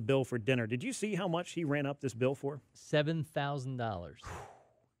max on the bill for dinner. Did you see how much he ran up this bill for? $7,000.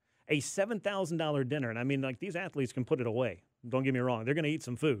 A $7,000 dinner, and I mean, like, these athletes can put it away. Don't get me wrong. They're going to eat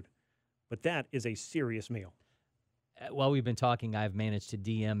some food, but that is a serious meal. while we've been talking, I've managed to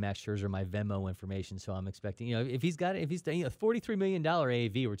DM Max Scherzer my Venmo information, so I'm expecting, if he's $43 million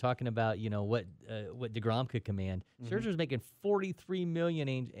AAV, we're talking about, what DeGrom could command. Mm-hmm. Scherzer's making $43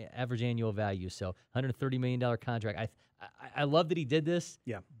 million average annual value, so $130 million contract. I love that he did this.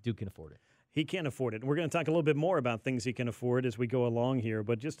 Yeah, Duke can afford it. He can afford it. And we're going to talk a little bit more about things he can afford as we go along here.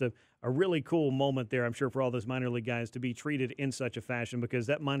 But just a really cool moment there, I'm sure, for all those minor league guys to be treated in such a fashion, because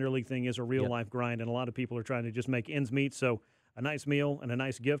that minor league thing is a real-life grind, and a lot of people are trying to just make ends meet. So a nice meal and a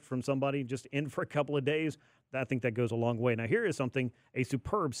nice gift from somebody just in for a couple of days, I think that goes a long way. Now, here is something, a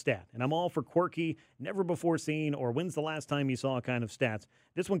superb stat, and I'm all for quirky, never before seen, or when's the last time you saw kind of stats.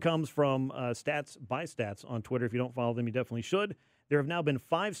 This one comes from Stats by Stats on Twitter. If you don't follow them, you definitely should. There have now been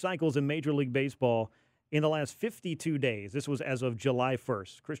 5 cycles in Major League Baseball in the last 52 days. This was as of July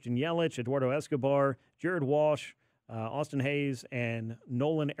 1st. Christian Yelich, Eduardo Escobar, Jared Walsh, Austin Hayes, and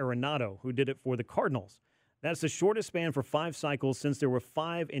Nolan Arenado, who did it for the Cardinals. That's the shortest span for 5 cycles since there were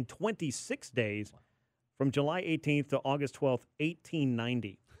 5 in 26 days from July 18th to August 12th,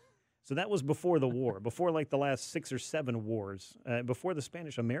 1890. So that was before the war, before like the last 6 or 7 wars, before the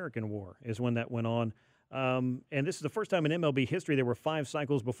Spanish-American War is when that went on. And this is the first time in MLB history there were 5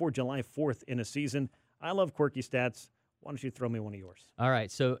 cycles before July 4th in a season. I love quirky stats. Why don't you throw me one of yours? All right,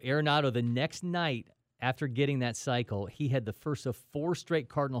 so Arenado, the next night after getting that cycle, he had the first of 4 straight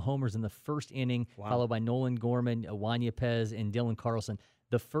Cardinal homers in the first inning, followed by Nolan Gorman, Juan Yepez, and Dylan Carlson.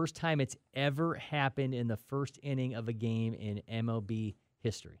 The first time it's ever happened in the first inning of a game in MLB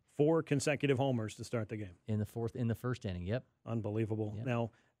history. 4 consecutive homers to start the game. In the first inning, yep. Unbelievable. Yep.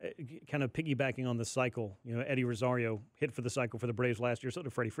 Now, kind of piggybacking on the cycle, Eddie Rosario hit for the cycle for the Braves last year, so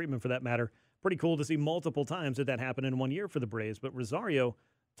did Freddie Freeman for that matter. Pretty cool to see multiple times that happened in one year for the Braves, but Rosario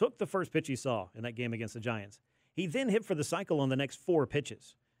took the first pitch he saw in that game against the Giants. He then hit for the cycle on the next 4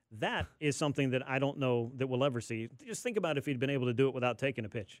 pitches. That is something that I don't know that we'll ever see. Just think about if he'd been able to do it without taking a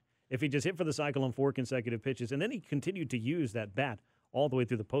pitch. If he just hit for the cycle on 4 consecutive pitches, and then he continued to use that bat all the way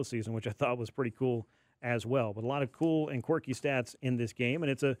through the postseason, which I thought was pretty cool as well. But a lot of cool and quirky stats in this game, and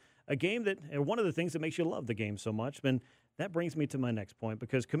it's a game that, and one of the things that makes you love the game so much. And that brings me to my next point,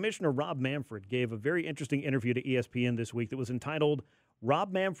 because Commissioner Rob Manfred gave a very interesting interview to ESPN this week that was entitled,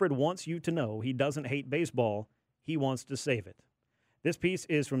 "Rob Manfred Wants You to Know He Doesn't Hate Baseball, He Wants to Save It." This piece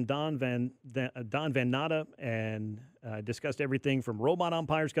is from Don Van Natta, and discussed everything from robot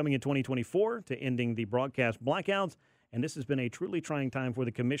umpires coming in 2024 to ending the broadcast blackouts. And this has been a truly trying time for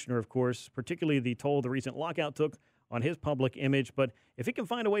the commissioner, of course, particularly the toll the recent lockout took on his public image. But if he can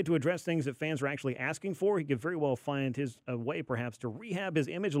find a way to address things that fans are actually asking for, he could very well find a way perhaps to rehab his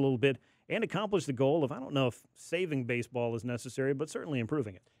image a little bit and accomplish the goal of, I don't know if saving baseball is necessary, but certainly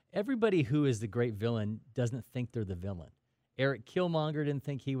improving it. Everybody who is the great villain doesn't think they're the villain. Eric Killmonger didn't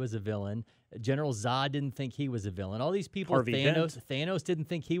think he was a villain. General Zod didn't think he was a villain. All these people, Thanos didn't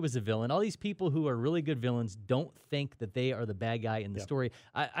think he was a villain. All these people who are really good villains don't think that they are the bad guy in the story.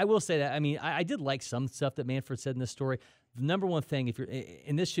 I will say that. I mean, I did like some stuff that Manfred said in this story. The number one thing,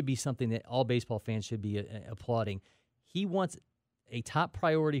 and this should be something that all baseball fans should be applauding, he wants a top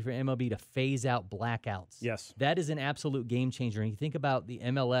priority for MLB to phase out blackouts. Yes. That is an absolute game changer. And you think about the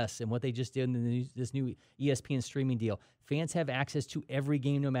MLS and what they just did in this new ESPN streaming deal. Fans have access to every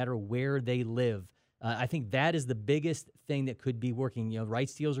game no matter where they live. I think that is the biggest thing that could be working.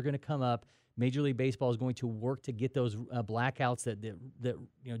 Rights deals are going to come up. Major League Baseball is going to work to get those blackouts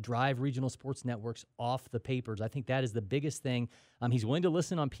that drive regional sports networks off the papers. I think that is the biggest thing. He's willing to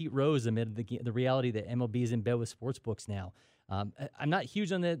listen on Pete Rose amid the reality that MLB is in bed with sports books now. I'm not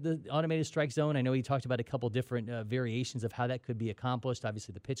huge on the automated strike zone. I know he talked about a couple different variations of how that could be accomplished.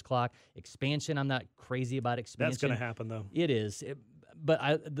 Obviously, the pitch clock expansion. I'm not crazy about expansion. That's going to happen, though. It is.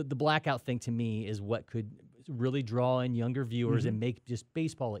 But the blackout thing to me is what could really draw in younger viewers and make just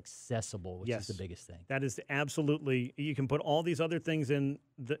baseball accessible, which is the biggest thing. That is absolutely. You can put all these other things in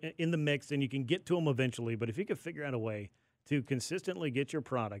the mix, and you can get to them eventually. But if you could figure out a way to consistently get your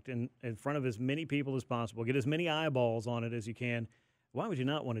product in front of as many people as possible, get as many eyeballs on it as you can, why would you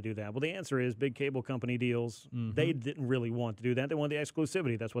not want to do that? Well, the answer is big cable company deals. They didn't really want to do that. They wanted the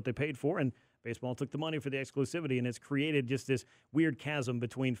exclusivity. That's what they paid for, and baseball took the money for the exclusivity, and it's created just this weird chasm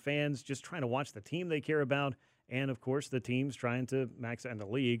between fans just trying to watch the team they care about and, of course, the teams trying to max out, and the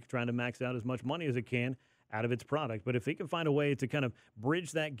league trying to max out as much money as it can out of its product. But if they can find a way to kind of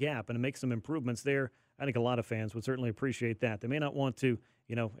bridge that gap and make some improvements there, I think a lot of fans would certainly appreciate that. They may not want to,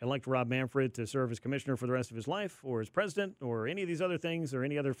 elect Rob Manfred to serve as commissioner for the rest of his life, or as president, or any of these other things, or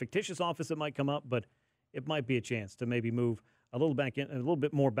any other fictitious office that might come up, but it might be a chance to maybe move a little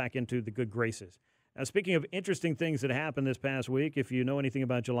bit more back into the good graces. Now, speaking of interesting things that happened this past week, if you know anything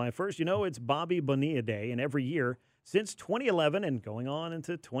about July 1st, you know it's Bobby Bonilla Day, and every year since 2011 and going on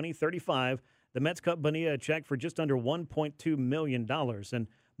into 2035, the Mets cut Bonilla a check for just under $1.2 million. And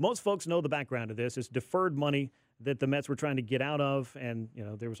most folks know the background of this. It's deferred money that the Mets were trying to get out of, and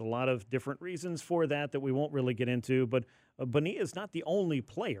there was a lot of different reasons for that we won't really get into. But Bonilla is not the only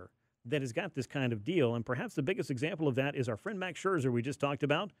player that has got this kind of deal, and perhaps the biggest example of that is our friend Max Scherzer we just talked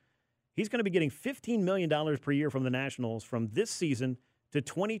about. He's going to be getting $15 million per year from the Nationals from this season to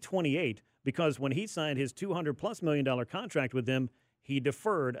 2028 because when he signed his $200+ million contract with them, he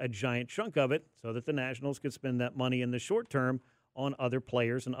deferred a giant chunk of it so that the Nationals could spend that money in the short term on other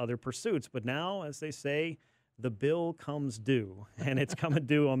players and other pursuits. But now, as they say, the bill comes due, and it's coming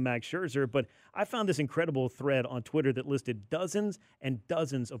due on Max Scherzer. But I found this incredible thread on Twitter that listed dozens and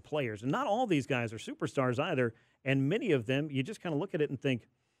dozens of players. And not all these guys are superstars either, and many of them, you just kind of look at it and think,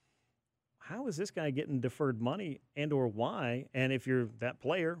 how is this guy getting deferred money and or why? And if you're that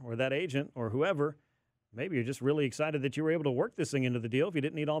player or that agent or whoever, maybe you're just really excited that you were able to work this thing into the deal if you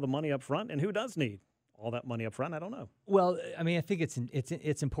didn't need all the money up front. And who does need all that money up front? I don't know. Well, I mean, I think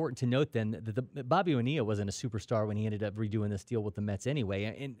it's important to note then that Bobby Bonilla wasn't a superstar when he ended up redoing this deal with the Mets anyway.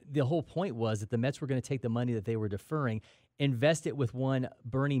 And the whole point was that the Mets were going to take the money that they were deferring, invest it with one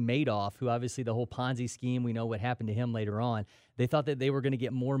Bernie Madoff, who obviously the whole Ponzi scheme, we know what happened to him later on. They thought that they were going to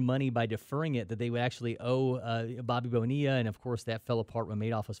get more money by deferring it, that they would actually owe Bobby Bonilla. And, of course, that fell apart when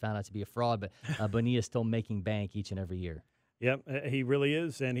Madoff was found out to be a fraud. But Bonilla is still making bank each and every year. Yep, he really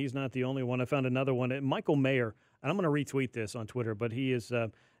is, and he's not the only one. I found another one. Michael Mayer, and I'm going to retweet this on Twitter, but he is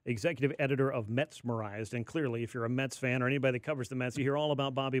executive editor of Metsmerized. And clearly, if you're a Mets fan or anybody that covers the Mets, you hear all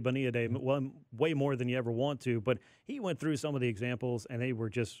about Bobby Bonilla Day, way more than you ever want to. But he went through some of the examples, and they were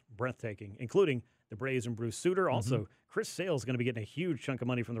just breathtaking, including the Braves and Bruce Sutter. Also, Chris Sale is going to be getting a huge chunk of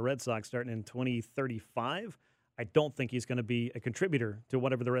money from the Red Sox starting in 2035. I don't think he's going to be a contributor to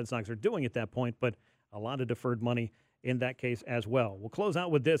whatever the Red Sox are doing at that point, but a lot of deferred money in that case as well. We'll close out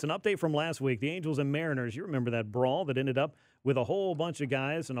with this. An update from last week. The Angels and Mariners, you remember that brawl that ended up with a whole bunch of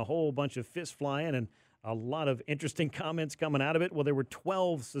guys and a whole bunch of fists flying and a lot of interesting comments coming out of it. Well, there were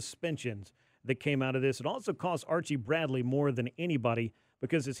 12 suspensions that came out of this. It also cost Archie Bradley more than anybody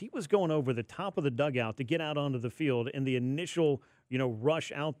because as he was going over the top of the dugout to get out onto the field in the initial,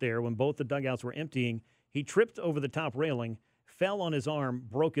 rush out there when both the dugouts were emptying, he tripped over the top railing, fell on his arm,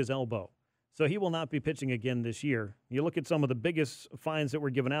 broke his elbow. So he will not be pitching again this year. You look at some of the biggest fines that were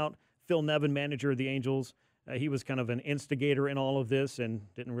given out. Phil Nevin, manager of the Angels, he was kind of an instigator in all of this and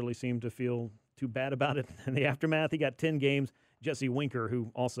didn't really seem to feel too bad about it. In the aftermath, he got 10 games. Jesse Winker, who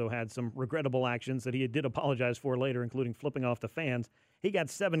also had some regrettable actions that he did apologize for later, including flipping off the fans, he got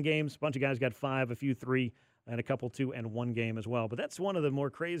 7 games. A bunch of guys got 5, a few 3, and a couple 2 and 1 game as well. But that's one of the more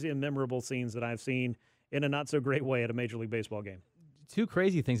crazy and memorable scenes that I've seen in a not-so-great way at a Major League Baseball game. Two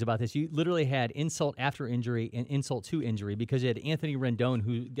crazy things about this. You literally had insult after injury and insult to injury because you had Anthony Rendon,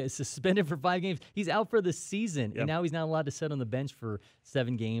 who gets suspended for 5 games. He's out for the season, and now he's not allowed to sit on the bench for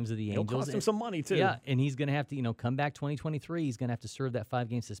 7 games of the Angels. It'll cost him some money, too. Yeah, and he's going to have to, come back 2023. He's going to have to serve that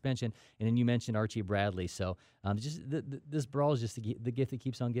 5-game suspension. And then you mentioned Archie Bradley. So this brawl is just the gift that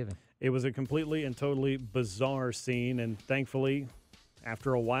keeps on giving. It was a completely and totally bizarre scene, and thankfully,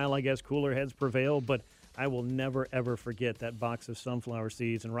 after a while, I guess, cooler heads prevailed, but I will never, ever forget that box of sunflower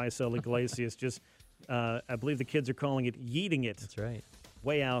seeds and Raisel Iglesias just, I believe the kids are calling it yeeting it. That's right.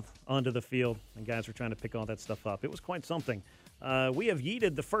 Way out onto the field, and guys were trying to pick all that stuff up. It was quite something. We have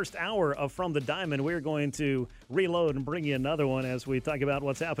yeeted the first hour of From the Diamond. We're going to reload and bring you another one as we talk about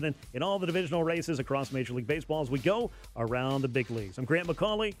what's happening in all the divisional races across Major League Baseball as we go around the big leagues. I'm Grant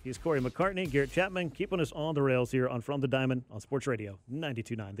McCauley. He's Corey McCartney, Garrett Chapman, keeping us on the rails here on From the Diamond on Sports Radio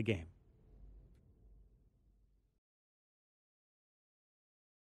 92.9 The Game.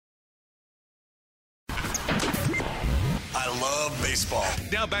 I love baseball.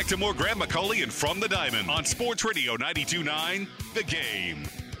 Now back to more Grant McCauley and From the Diamond on Sports Radio 92.9 The Game.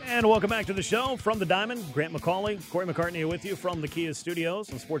 And welcome back to the show. From the Diamond, Grant McCauley, Corey McCartney here with you from the Kia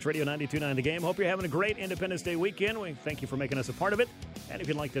Studios on Sports Radio 92.9 The Game. Hope you're having a great Independence Day weekend. We thank you for making us a part of it. And if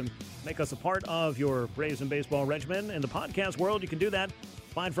you'd like to make us a part of your Braves and baseball regimen in the podcast world, you can do that.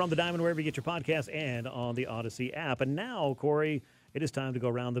 Find From the Diamond wherever you get your podcast and on the Odyssey app. And now, Corey, it is time to go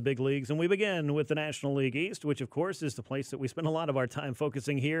around the big leagues, and we begin with the National League East, which, of course, is the place that we spend a lot of our time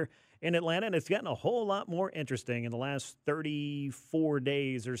focusing here in Atlanta, and it's gotten a whole lot more interesting in the last 34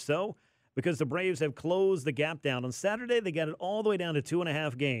 days or so because the Braves have closed the gap down. On Saturday, they got it all the way down to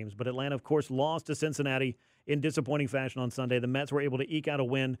 2.5 games, but Atlanta, of course, lost to Cincinnati in disappointing fashion on Sunday. The Mets were able to eke out a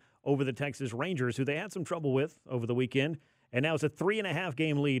win over the Texas Rangers, who they had some trouble with over the weekend. And now it's a 3.5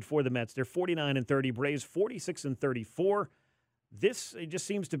 game lead for the Mets. They're 49-30. Braves 46-34. This it just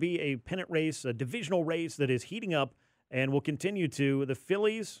seems to be a pennant race, a divisional race that is heating up and will continue to. The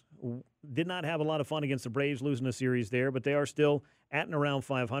Phillies did not have a lot of fun against the Braves, losing a series there, but they are still at and around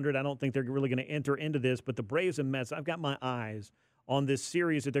 500. I don't think they're really going to enter into this, but the Braves and Mets, I've got my eyes on this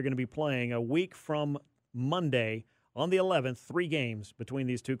series that they're going to be playing a week from Monday on the 11th, 3 games between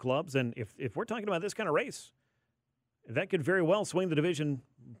these two clubs. And if we're talking about this kind of race, that could very well swing the division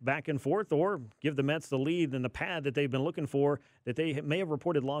back and forth or give the Mets the lead and the pad that they've been looking for that they may have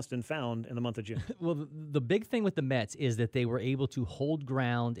reported lost and found in the month of June. Well, the big thing with the Mets is that they were able to hold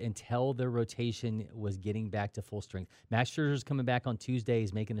ground until their rotation was getting back to full strength. Max Scherzer's coming back on Tuesday.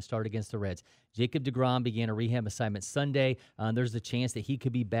 He's making a start against the Reds. Jacob deGrom began a rehab assignment Sunday. There's a chance that he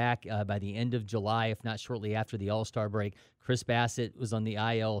could be back by the end of July, if not shortly after the All-Star break. Chris Bassett was on the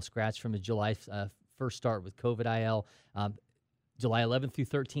IL, scratched from his July first start with COVID IL. July 11th through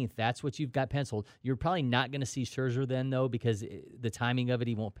 13th, that's what you've got penciled. You're probably not going to see Scherzer then, though, because the timing of it,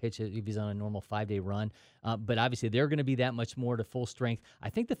 he won't pitch it if he's on a normal 5-day run. But obviously, they're going to be that much more to full strength.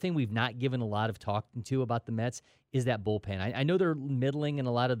 I think the thing we've not given a lot of talking to about the Mets is that bullpen. I know they're middling in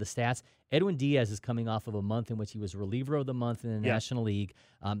a lot of the stats. Edwin Diaz is coming off of a month in which he was reliever of the month in the National League.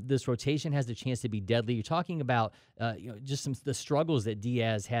 This rotation has the chance to be deadly. You're talking about just the struggles that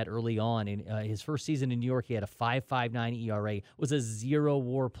Diaz had early on. In his first season in New York, he had a 5.59 ERA, was a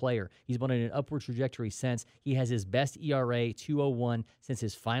zero-WAR player. He's been on an upward trajectory since. He has his best ERA, 2.01, since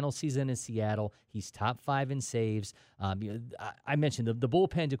his final season in Seattle. He's top 5 in saves. I mentioned the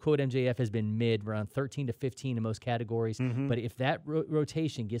bullpen, to quote MJF, has been mid, around 13 to 15 in most categories. Mm-hmm. But if that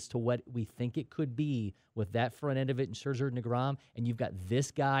rotation gets to what we think it could be with that front end of it in Scherzer and DeGrom, and you've got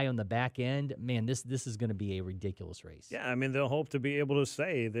this guy on the back end, man, this is going to be a ridiculous race. Yeah, I mean, they'll hope to be able to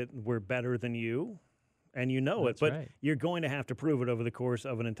say that we're better than you, and you know it. But you're going to have to prove it over the course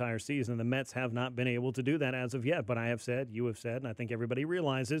of an entire season. The Mets have not been able to do that as of yet. But I have said, you have said, and I think everybody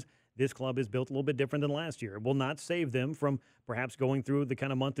realizes this club is built a little bit different than last year. It will not save them from perhaps going through the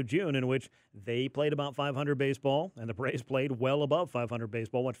kind of month of June in which they played about 500 baseball and the Braves played well above 500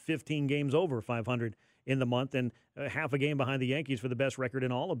 baseball, 15 games over 500 in the month, and half a game behind the Yankees for the best record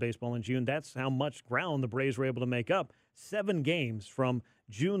in all of baseball in June. That's how much ground the Braves were able to make up. 7 games from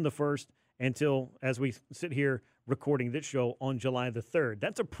June the 1st until, as we sit here recording this show, on July the 3rd.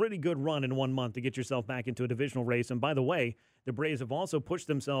 That's a pretty good run in 1 month to get yourself back into a divisional race. And by the way, the Braves have also pushed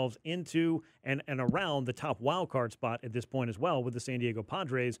themselves into and around the top wild card spot at this point as well, with the San Diego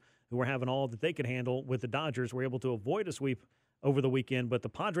Padres, who are having all that they could handle with the Dodgers. Were able to avoid a sweep over the weekend, but the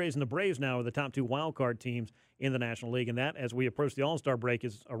Padres and the Braves now are the top 2 wild card teams in the National League, and that, as we approach the All-Star break,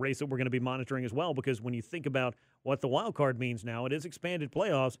 is a race that we're going to be monitoring as well, because when you think about what the wild card means now, it is expanded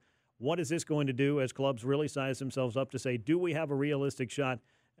playoffs. What is this going to do as clubs really size themselves up to say, do we have a realistic shot?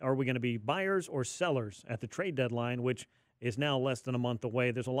 Are we going to be buyers or sellers at the trade deadline, which is now less than a month away?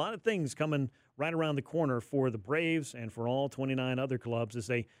 There's a lot of things coming right around the corner for the Braves and for all 29 other clubs as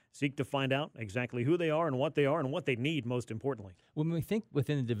they seek to find out exactly who they are and what they need, most importantly. When we think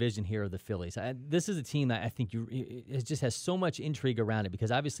within the division here of the Phillies, this is a team that I think it just has so much intrigue around it,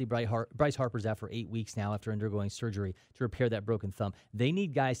 because obviously Bryce Harper's out for 8 weeks now after undergoing surgery to repair that broken thumb. They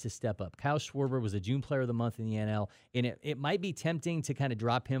need guys to step up. Kyle Schwarber was a June Player of the Month in the NL, and it might be tempting to kind of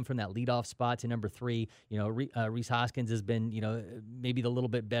drop him from that leadoff spot to number 3. Rhys Hoskins has been, maybe a little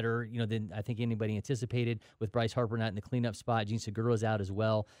bit better, than I think anybody anticipated, with Bryce Harper not in the cleanup spot. Gene Segura's out as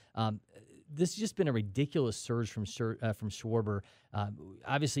well. This has just been a ridiculous surge from Schwarber.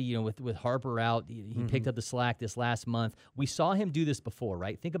 Obviously, with Harper out, he picked up the slack this last month. We saw him do this before,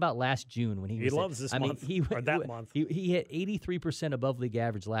 right? Think about last June when he loves this month, or that month. He hit 83% above league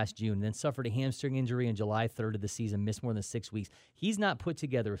average last June, and then suffered a hamstring injury on July 3rd of the season, missed more than 6 weeks. He's not put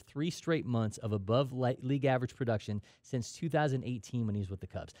together 3 straight months of above league average production since 2018 when he was with the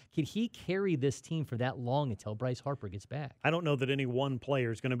Cubs. Can he carry this team for that long until Bryce Harper gets back? I don't know that any one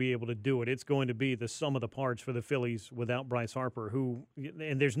player is going to be able to do it. It's going to be the sum of the parts for the Phillies without Bryce Harper,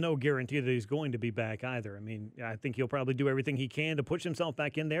 and there's no guarantee that he's going to be back either. I mean, I think he'll probably do everything he can to push himself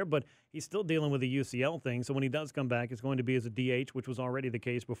back in there, but he's still dealing with the UCL thing. So when he does come back, it's going to be as a DH, which was already the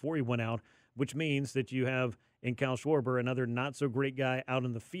case before he went out, which means that you have in Kyle Schwarber another not-so-great guy out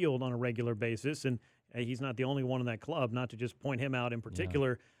in the field on a regular basis, and he's not the only one in that club, not to just point him out in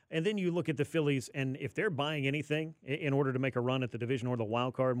particular. Yeah. And then you look at the Phillies, and if they're buying anything in order to make a run at the division or the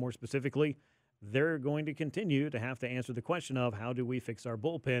wild card more specifically, they're going to continue to have to answer the question of how do we fix our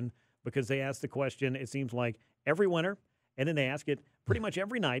bullpen, because they ask the question, it seems like, every winter, and then they ask it pretty much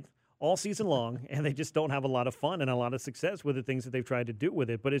every night all season long, and they just don't have a lot of fun and a lot of success with the things that they've tried to do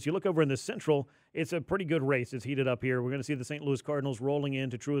with it. But as you look over in the Central, it's a pretty good race. It's heated up here. We're going to see the St. Louis Cardinals rolling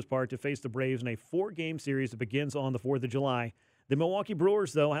into Truist Park to face the Braves in a 4-game series that begins on the 4th of July. The Milwaukee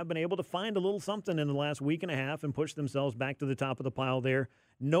Brewers, though, have been able to find a little something in the last week and a half and push themselves back to the top of the pile there.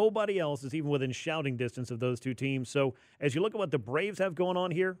 Nobody else is even within shouting distance of those two teams. So as you look at what the Braves have going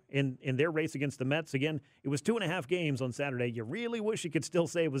on here in their race against the Mets, again, it was 2.5 games on Saturday. You really wish you could still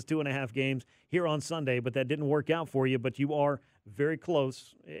say it was 2.5 games here on Sunday, but that didn't work out for you. But you are very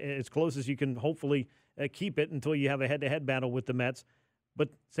close, as close as you can hopefully keep it until you have a head-to-head battle with the Mets. But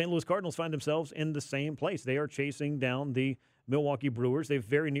St. Louis Cardinals find themselves in the same place. They are chasing down the Milwaukee Brewers. They've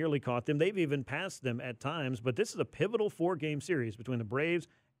very nearly caught them. They've even passed them at times, but this is a pivotal 4-game series between the Braves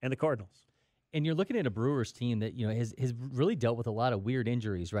and the Cardinals. And you're looking at a Brewers team that has really dealt with a lot of weird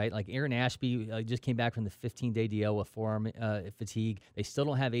injuries, right? Like Aaron Ashby just came back from the 15-day DL with forearm fatigue. They still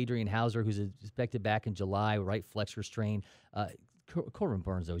don't have Adrian Hauser, who's expected back in July, right flexor strain. Corbin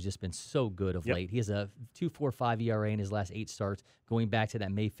Burns, though, has just been so good of late. He has a 2.45 ERA in his last 8 starts, going back to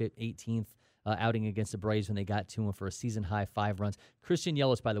that May 18th outing against the Braves when they got to him for a season-high 5 runs. Christian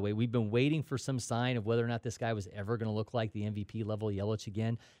Yelich, by the way, we've been waiting for some sign of whether or not this guy was ever going to look like the MVP-level Yelich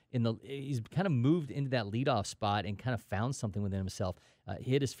again. He's kind of moved into that leadoff spot and kind of found something within himself.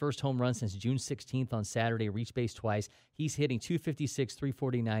 He hit his first home run since June 16th on Saturday, reached base twice. He's hitting 256,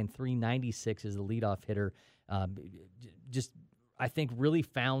 349, 396 as the leadoff hitter. I think really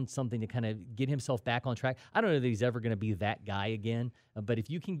found something to kind of get himself back on track. I don't know that he's ever going to be that guy again, but if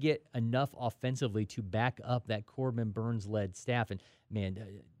you can get enough offensively to back up that Corbin Burns-led staff, and man,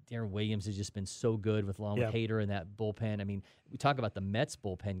 Darren Williams has just been so good with Hader and that bullpen. I mean, we talk about the Mets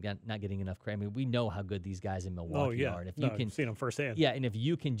bullpen not getting enough credit. I mean, we know how good these guys in Milwaukee are. And if I've seen them firsthand. Yeah, and if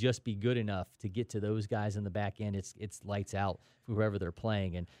you can just be good enough to get to those guys in the back end, it's lights out for whoever they're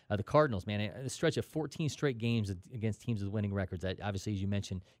playing. And the Cardinals, man, a stretch of 14 straight games against teams with winning records. That obviously, as you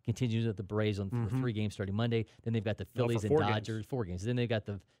mentioned, continues with the Braves on 3 games starting Monday. Then they've got the Phillies and Dodgers. 4 games. Then they've got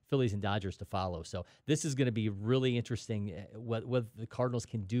the Phillies and Dodgers to follow. So this is going to be really interesting what the Cardinals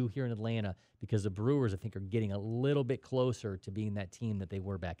can do here in Atlanta, because the Brewers, I think, are getting a little bit closer to being that team that they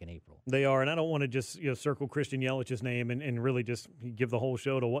were back in April. They are, and I don't want to just circle Christian Yelich's name and really just give the whole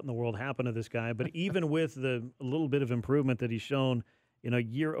show to what in the world happened to this guy. But even with the little bit of improvement that he's shown,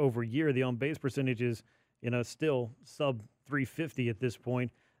 year over year, the on-base percentage is, still sub 350 at this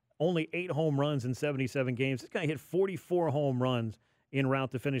point. Only 8 home runs in 77 games. This guy hit 44 home runs en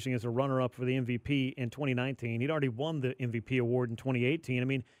route to finishing as a runner-up for the MVP in 2019. He'd already won the MVP award in 2018. I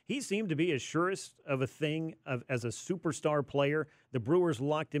mean, he seemed to be as surest of a thing as a superstar player. The Brewers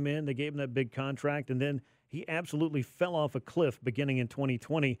locked him in. They gave him that big contract, and then he absolutely fell off a cliff beginning in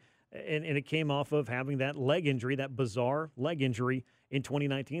 2020, and it came off of having that leg injury, that bizarre leg injury in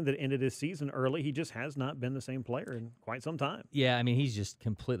 2019 that ended his season early. He just has not been the same player in quite some time. Yeah, I mean, he's just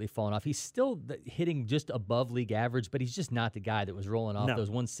completely fallen off. He's still hitting just above league average, but he's just not the guy that was rolling off those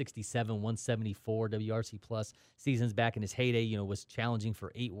 167, 174 WRC plus seasons back in his heyday. Was challenging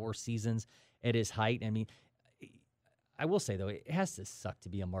for 8 WAR seasons at his height. I mean, I will say, though, it has to suck to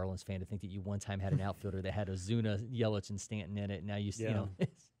be a Marlins fan to think that you one time had an outfielder that had Ozuna, Yelich, and Stanton in it. Now you know.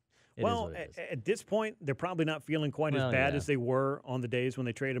 Well, at this point, they're probably not feeling quite as bad as they were on the days when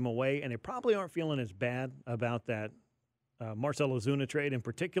they traded him away, and they probably aren't feeling as bad about that Marcell Ozuna trade in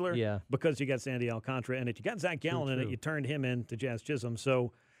particular, because you got Sandy Alcantara in it. You got Zach Gallen in it. You turned him in to Jazz Chisholm.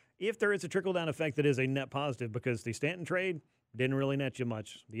 So if there is a trickle-down effect that is a net positive, because the Stanton trade didn't really net you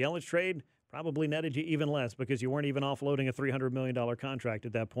much. The Yelich trade probably netted you even less, because you weren't even offloading a $300 million contract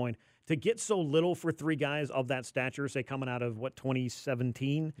at that point. To get so little for 3 guys of that stature, say coming out of,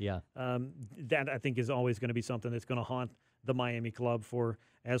 2017? That I think is always going to be something that's going to haunt the Miami club for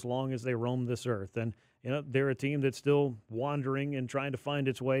as long as they roam this earth. And, they're a team that's still wandering and trying to find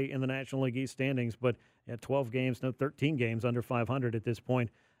its way in the National League East standings, but at 13 games under 500 at this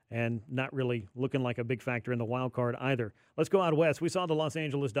point, and not really looking like a big factor in the wild card either. Let's go out west. We saw the Los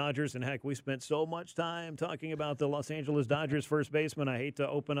Angeles Dodgers, and heck, we spent so much time talking about the Los Angeles Dodgers first baseman. I hate to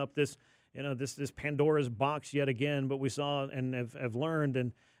open up this, this Pandora's box yet again, but we saw and have learned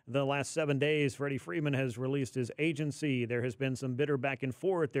in the last 7 days, Freddie Freeman has released his agency. There has been some bitter back and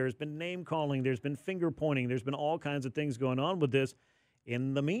forth. There has been name calling. There's been finger pointing. There's been all kinds of things going on with this.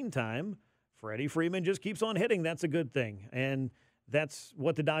 In the meantime, Freddie Freeman just keeps on hitting. That's a good thing. And that's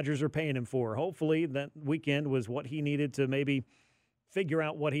what the Dodgers are paying him for. Hopefully that weekend was what he needed to maybe figure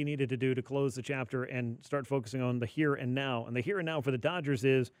out what he needed to do to close the chapter and start focusing on the here and now. And the here and now for the Dodgers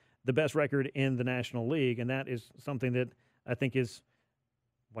is the best record in the National League, and that is something that I think is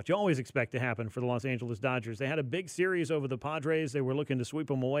what you always expect to happen for the Los Angeles Dodgers. They had a big series over the Padres. They were looking to sweep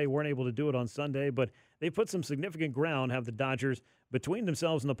them away, weren't able to do it on Sunday, but they put some significant ground, have the Dodgers between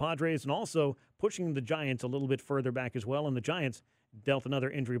themselves and the Padres, and also pushing the Giants a little bit further back as well, and the Giants dealt another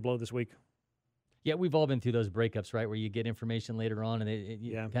injury blow this week. Yeah, we've all been through those breakups, right, where you get information later on, and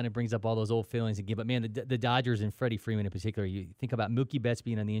it kind of brings up all those old feelings again. But, man, the Dodgers and Freddie Freeman in particular, you think about Mookie Betts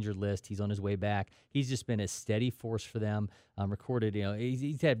being on the injured list. He's on his way back. He's just been a steady force for them. Recorded,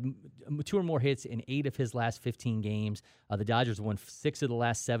 he's had 2 or more hits in 8 of his last 15 games. The Dodgers won 6 of the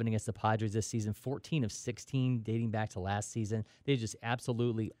last 7 against the Padres this season, 14 of 16 dating back to last season. They just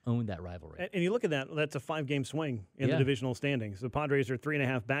absolutely owned that rivalry. And you look at that, that's a 5-game swing in the divisional standings. The Padres are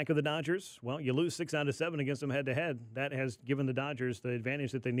 3.5 back of the Dodgers. Well, you lose 6 out of 7 against them head-to-head. That has given the Dodgers the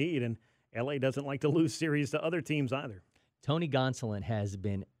advantage that they need, and L.A. doesn't like to lose series to other teams either. Tony Gonsolin has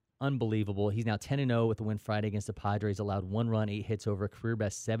been unbelievable. He's now 10-0 with the win Friday against the Padres, allowed 1 run, 8 hits over a career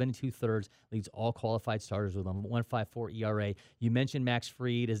best 7 2/3, leads all qualified starters with a 1.54 ERA. You mentioned Max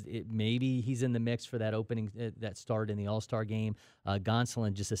Fried. Maybe he's in the mix for that opening, that start in the All-Star game.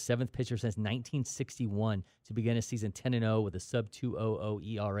 Gonsolin, just a 7th pitcher since 1961 to begin a season 10-0 with a sub-2.00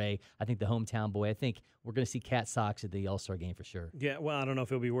 ERA. I think the hometown boy, I think we're going to see cat socks at the All-Star game for sure. Yeah, well, I don't know if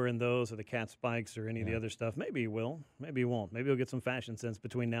he'll be wearing those or the cat spikes or any of the other stuff. Maybe he will. Maybe he won't. Maybe he'll get some fashion sense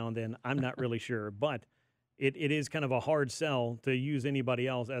between now and then. I'm not really sure. But it is kind of a hard sell to use anybody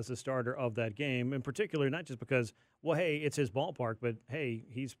else as the starter of that game, in particular, not just because, well, hey, it's his ballpark, but, hey,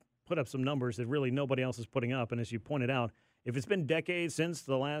 he's put up some numbers that really nobody else is putting up. And as you pointed out, if it's been decades since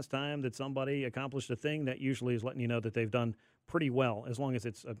the last time that somebody accomplished a thing, that usually is letting you know that they've done pretty well, as long as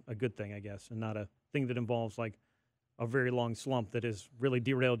it's a good thing, I guess, and not a thing that involves like a very long slump that has really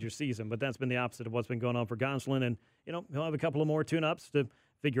derailed your season. But that's been the opposite of what's been going on for Gonsolin. And, he'll have a couple of more tune-ups to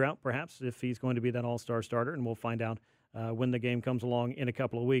figure out perhaps if he's going to be that all-star starter, and we'll find out when the game comes along in a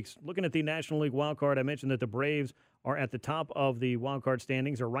couple of weeks. Looking at the National League wild card, I mentioned that the Braves are at the top of the wild card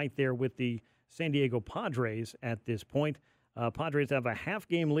standings, are right there with the San Diego Padres at this point. Padres have a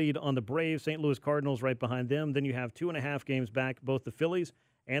half-game lead on the Braves. St. Louis Cardinals right behind them. Then you have 2.5 games back, both the Phillies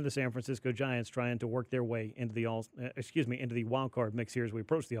and the San Francisco Giants trying to work their way into the into the wild card mix here as we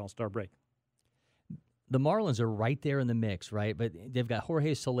approach the All-Star break. The Marlins are right there in the mix, right? But they've got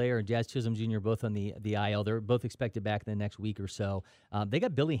Jorge Soler and Jazz Chisholm Jr. both on the IL. They're both expected back in the next week or so. They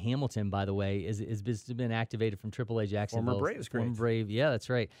got Billy Hamilton, by the way, has been activated from AAA Jacksonville. Former Braves, Former Brave, yeah, that's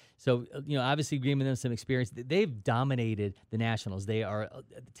right. So, obviously giving them some experience. They've dominated the Nationals. They are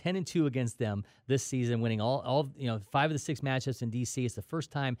 10-2 against them this season, winning all 5 of the 6 matchups in D.C. It's the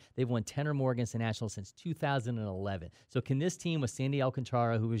first time they've won 10 or more against the Nationals since 2011. So can this team with Sandy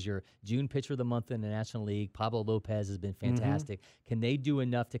Alcantara, who was your June pitcher of the month in the National League, Pablo Lopez has been fantastic. Can they do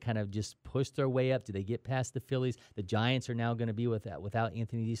enough to kind of just push their way up? Do they get past the Phillies? The Giants are now going to be without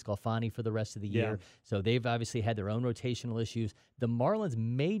Anthony DeSclafani for the rest of the year. So they've obviously had their own rotational issues. The Marlins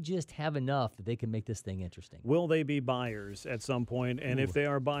may just have enough that they can make this thing interesting. Will they be buyers at some point? And if they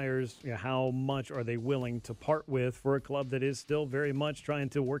are buyers, how much are they willing to part with for a club that is still very much trying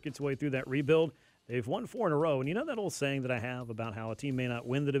to work its way through that rebuild? They've won 4 in a row. And you know that old saying that I have about how a team may not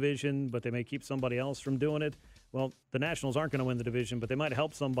win the division, but they may keep somebody else from doing it? Well, the Nationals aren't going to win the division, but they might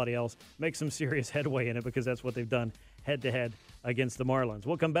help somebody else make some serious headway in it because that's what they've done head-to-head against the Marlins.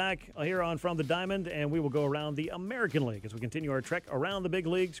 We'll come back here on From the Diamond, and we will go around the American League as we continue our trek around the big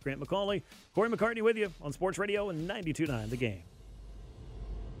leagues. Grant McCauley, Corey McCartney with you on Sports Radio and 92.9 The Game.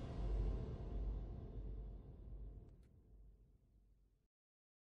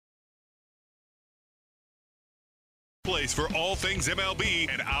 Place for all things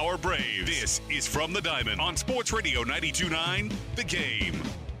MLB and our Braves. This is From the Diamond on Sports Radio 92.9 The Game.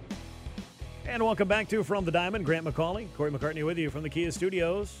 And welcome back to From the Diamond. Grant McCauley, Corey McCartney with you from the Kia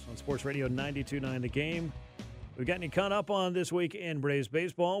Studios on Sports Radio 92.9 The Game. We've gotten you caught up on this week in Braves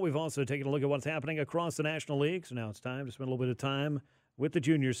baseball. We've also taken a look at what's happening across the National League. So now it's time to spend a little bit of time with the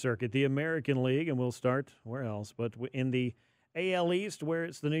junior circuit, the American League, and we'll start where else? But in the AL East, where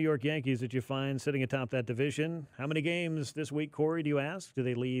it's the New York Yankees that you find sitting atop that division. How many games this week, Corey, do you ask? Do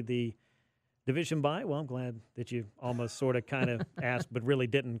they lead the division by? Well, I'm glad that you almost sort of kind of asked, but really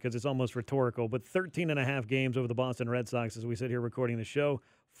didn't because it's almost rhetorical. But 13.5 games over the Boston Red Sox as we sit here recording the show.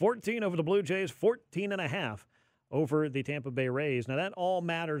 14 over the Blue Jays, 14.5 over the Tampa Bay Rays. Now, that all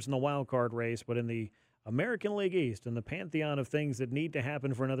matters in the wild card race, but in the American League East and the pantheon of things that need to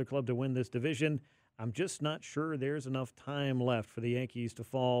happen for another club to win this division, I'm just not sure there's enough time left for the Yankees to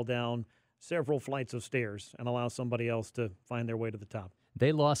fall down several flights of stairs and allow somebody else to find their way to the top.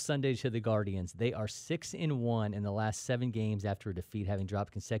 They lost Sunday to the Guardians. They are 6-1 in the last 7 games after a defeat, having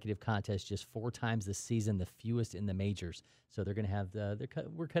dropped consecutive contests just 4 times this season, the fewest in the majors. So they're going to have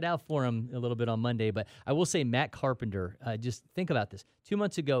we're cut out for them a little bit on Monday. But I will say Matt Carpenter, just think about this. 2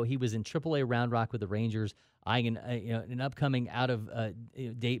 months ago, he was in AAA Round Rock with the Rangers, eyeing an upcoming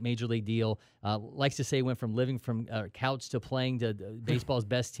out-of-date major league deal. Likes to say went from living from couch to playing to baseball's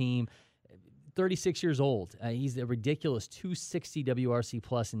best team. 36 years old. He's a ridiculous 260 WRC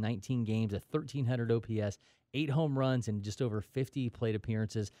plus in 19 games, a 1,300 OPS, 8 home runs, and just over 50 plate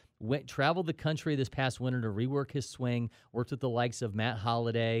appearances. Traveled the country this past winter to rework his swing, worked with the likes of Matt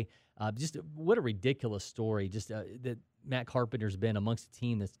Holliday. Just what a ridiculous story. Just that Matt Carpenter's been amongst a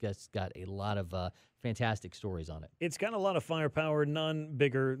team that's got a lot of fantastic stories on it. It's got a lot of firepower, none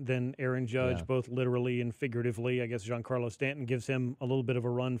bigger than Aaron Judge, both literally and figuratively. I guess Giancarlo Stanton gives him a little bit of a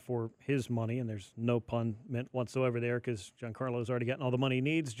run for his money, and there's no pun meant whatsoever there because Giancarlo's already gotten all the money he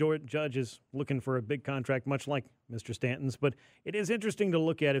needs. Judge is looking for a big contract, much like Mr. Stanton's. But it is interesting to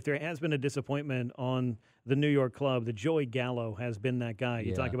look at if there has been a disappointment on the New York club, that Joey Gallo has been that guy.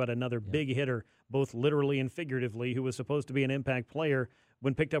 You talk about another big hitter, both literally and figuratively, who was supposed to be an impact player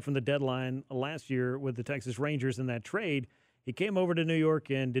when picked up from the deadline last year with the Texas Rangers in that trade. He came over to New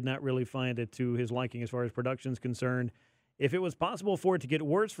York and did not really find it to his liking as far as production's concerned. If it was possible for it to get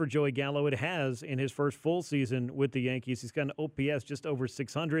worse for Joey Gallo, it has in his first full season with the Yankees. He's got an OPS just over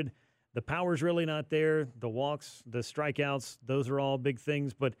 600. The power's really not there. The walks, the strikeouts, those are all big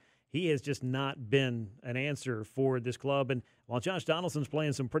things, but he has just not been an answer for this club. And while Josh Donaldson's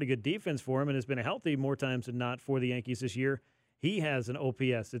playing some pretty good defense for him and has been healthy more times than not for the Yankees this year, he has an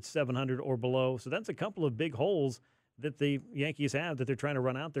OPS that's 700 or below. So that's a couple of big holes that the Yankees have that they're trying to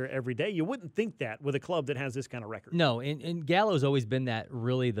run out there every day. You wouldn't think that with a club that has this kind of record. No, and Gallo's always been that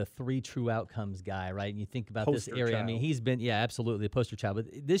really the 3 true outcomes guy, right? And you think about Poster this area. child. I mean, he's been, absolutely, the poster child.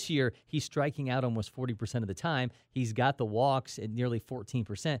 But this year, he's striking out almost 40% of the time. He's got the walks at nearly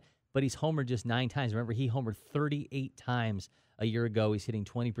 14%, but he's homered just 9 times. Remember, he homered 38 times a year ago. He's hitting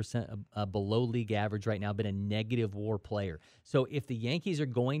 20% below league average right now, been a negative WAR player. So if the Yankees are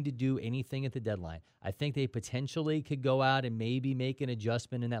going to do anything at the deadline, I think they potentially could go out and maybe make an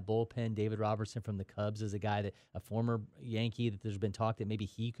adjustment in that bullpen. David Robertson from the Cubs is a former Yankee that there's been talk that maybe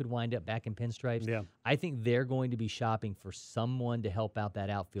he could wind up back in pinstripes. Yeah. I think they're going to be shopping for someone to help out that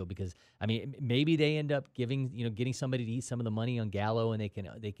outfield because, I mean, maybe they end up getting somebody to eat some of the money on Gallo and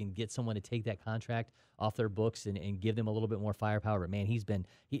they can get someone to take that contract off their books and give them a little bit more firepower. But, man,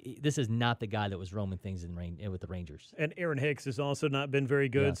 this is not the guy that was roaming things with the Rangers. And Aaron Hicks has also not been very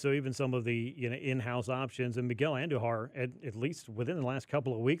good. So even some of the in-house options, and Miguel Andujar, at least within the last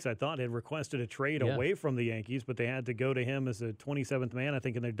couple of weeks, I thought had requested a trade away from the Yankees, but they had to go to him as a 27th man, I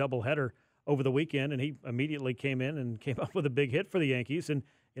think, in their doubleheader over the weekend, and he immediately came in and came up with a big hit for the Yankees. And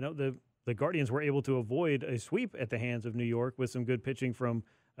the Guardians were able to avoid a sweep at the hands of New York with some good pitching from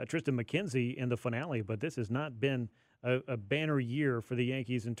Tristan McKenzie in the finale. But this has not been a banner year for the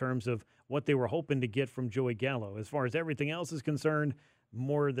Yankees in terms of what they were hoping to get from Joey Gallo. As far as everything else is concerned,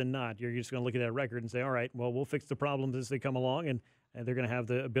 more than not, you're just going to look at that record and say, all right, well, we'll fix the problems as they come along, and they're going to have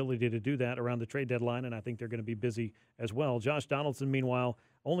the ability to do that around the trade deadline, and I think they're going to be busy as well. Josh Donaldson, meanwhile,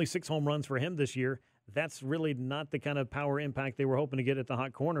 only 6 home runs for him this year. That's really not the kind of power impact they were hoping to get at the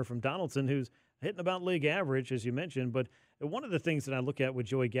hot corner from Donaldson, who's hitting about league average, as you mentioned. But one of the things that I look at with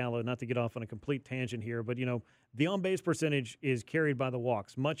Joey Gallo, not to get off on a complete tangent here, but, the on-base percentage is carried by the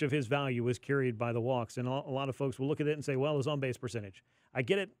walks. Much of his value is carried by the walks. And a lot of folks will look at it and say, well, his on-base percentage. I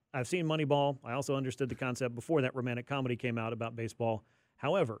get it. I've seen Moneyball. I also understood the concept before that romantic comedy came out about baseball.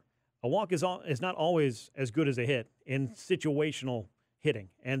 However, a walk is not always as good as a hit in situational hitting.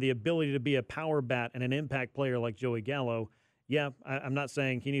 And the ability to be a power bat and an impact player like Joey Gallo, I'm not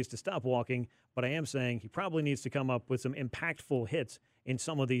saying he needs to stop walking, but I am saying he probably needs to come up with some impactful hits in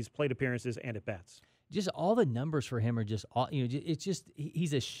some of these plate appearances and at-bats. Just all the numbers for him are just, it's just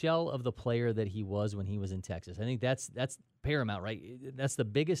he's a shell of the player that he was when he was in Texas. I think that's paramount, right? That's the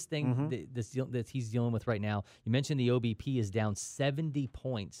biggest thing that he's dealing with right now. You mentioned the OBP is down 70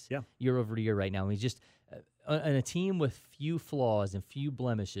 points year over year right now. He's just on a team with few flaws and few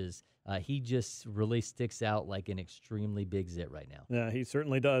blemishes. He just really sticks out like an extremely big zit right now. Yeah, he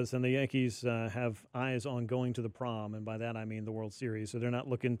certainly does. And the Yankees have eyes on going to the prom, and by that I mean the World Series. So they're not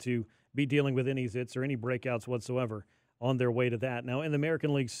looking to be dealing with any zits or any breakouts whatsoever on their way to that. Now, in the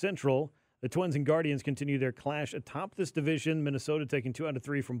American League Central, the Twins and Guardians continue their clash atop this division. Minnesota taking 2 out of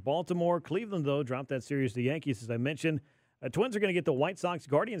 3 from Baltimore. Cleveland, though, dropped that series to the Yankees, as I mentioned. Twins are going to get the White Sox.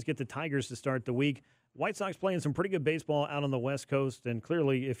 Guardians get the Tigers to start the week. White Sox playing some pretty good baseball out on the West Coast, and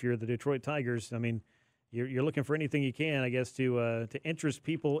clearly, if you're the Detroit Tigers, I mean, you're looking for anything you can, I guess, to interest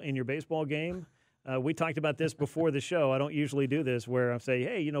people in your baseball game. We talked about this before the show. I don't usually do this where I say,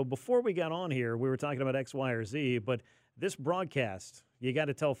 hey, before we got on here, we were talking about X, Y, or Z, but this broadcast, you got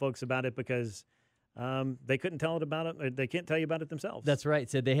to tell folks about it because they couldn't tell it about it. They can't tell you about it themselves. That's right.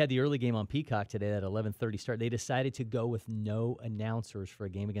 So they had the early game on Peacock today at 11:30 start. They decided to go with no announcers for a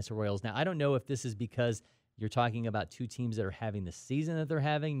game against the Royals. Now, I don't know if this is because you're talking about two teams that are having the season that they're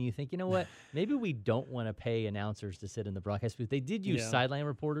having, and you think, you know what, maybe we don't want to pay announcers to sit in the broadcast booth. They did use sideline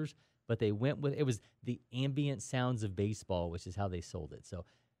reporters, but they went with, it was the ambient sounds of baseball, which is how they sold it. So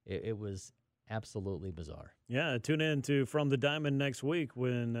it was absolutely bizarre. Yeah, tune in to From the Diamond next week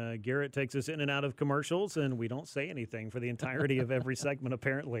when Garrett takes us in and out of commercials, and we don't say anything for the entirety of every segment,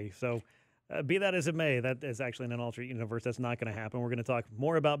 apparently. So be that as it may, that is actually in an alternate universe. That's not going to happen. We're going to talk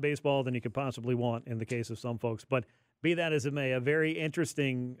more about baseball than you could possibly want in the case of some folks. But be that as it may, a very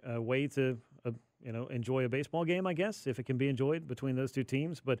interesting way to enjoy a baseball game, I guess, if it can be enjoyed between those two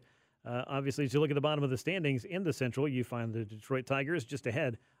teams. But obviously, as you look at the bottom of the standings in the Central, you find the Detroit Tigers just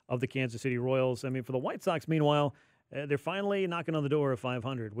ahead of the Kansas City Royals. I mean, for the White Sox, meanwhile, they're finally knocking on the door of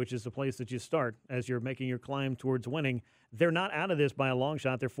 500, which is the place that you start as you're making your climb towards winning. They're not out of this by a long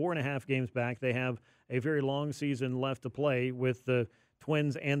shot. They're 4.5 games back. They have a very long season left to play with the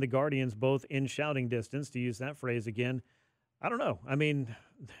Twins and the Guardians both in shouting distance, to use that phrase again. I don't know. I mean,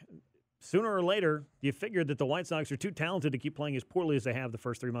 sooner or later, you figured that the White Sox are too talented to keep playing as poorly as they have the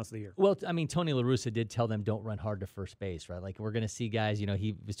first 3 months of the year. Well, I mean, Tony La Russa did tell them don't run hard to first base, right? Like, we're going to see guys,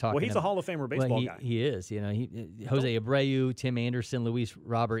 he was talking. Well, he's a Hall of Famer baseball guy. He is. Jose Abreu, Tim Anderson, Luis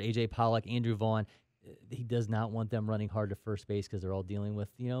Robert, A.J. Pollock, Andrew Vaughn. He does not want them running hard to first base because they're all dealing with,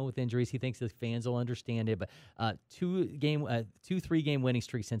 with injuries. He thinks the fans will understand it. But 3-game winning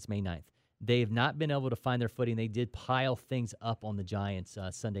streak since May 9th. They have not been able to find their footing. They did pile things up on the Giants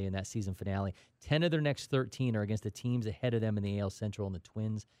Sunday in that season finale. 10 of their next 13 are against the teams ahead of them in the AL Central and the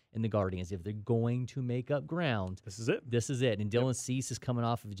Twins and the Guardians. If they're going to make up ground, this is it. This is it. And Dylan Cease is coming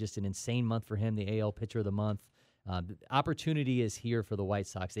off of just an insane month for him, the AL Pitcher of the Month. The opportunity is here for the White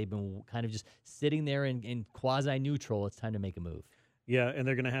Sox. They've been kind of just sitting there in quasi-neutral. It's time to make a move. Yeah, and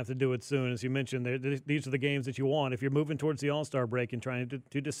they're going to have to do it soon. As you mentioned, these are the games that you want. If you're moving towards the All-Star break and trying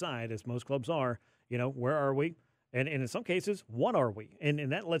to decide, as most clubs are, where are we? And in some cases, what are we?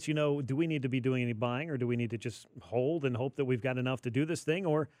 And that lets you know, do we need to be doing any buying, or do we need to just hold and hope that we've got enough to do this thing?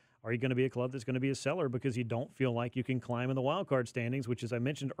 Or are you going to be a club that's going to be a seller because you don't feel like you can climb in the wild card standings, which, as I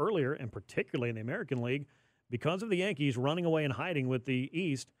mentioned earlier, and particularly in the American League, because of the Yankees running away and hiding with the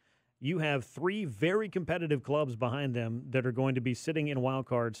East, you have 3 very competitive clubs behind them that are going to be sitting in wild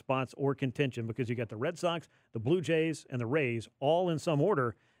card spots or contention, because you got the Red Sox, the Blue Jays, and the Rays all in some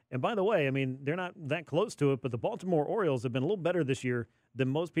order. And by the way, I mean, they're not that close to it, but the Baltimore Orioles have been a little better this year than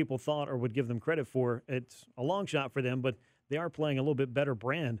most people thought or would give them credit for. It's a long shot for them, but they are playing a little bit better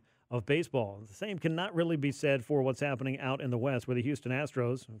brand of baseball. The same cannot really be said for what's happening out in the West, where the Houston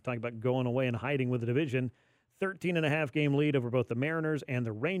Astros, I'm talking about going away and hiding with the division, 13.5 game lead over both the Mariners and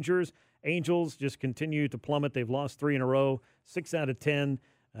the Rangers. Angels just continue to plummet. They've lost 3 in a row, 6 out of 10.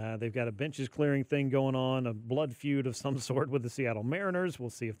 They've got a benches clearing thing going on, a blood feud of some sort with the Seattle Mariners.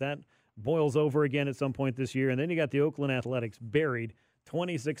 We'll see if that boils over again at some point this year. And then you got the Oakland Athletics buried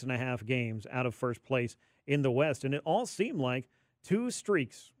 26.5 games out of first place in the West. And it all seemed like 2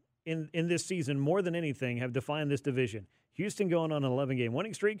 streaks in this season, more than anything, have defined this division. Houston going on an 11-game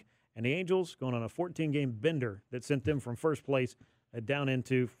winning streak, and the Angels going on a 14-game bender that sent them from first place down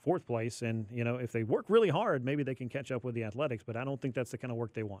into 4th place. And, if they work really hard, maybe they can catch up with the Athletics, but I don't think that's the kind of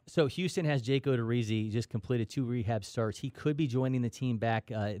work they want. So Houston has Jake Odorizzi, just completed 2 rehab starts. He could be joining the team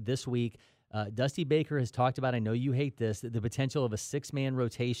back this week. Dusty Baker has talked about, I know you hate this, the potential of a 6-man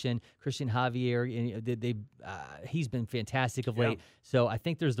rotation. Christian Javier, he's been fantastic of late. So I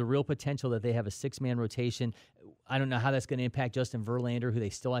think there's the real potential that they have a 6-man rotation. I don't know how that's going to impact Justin Verlander, who they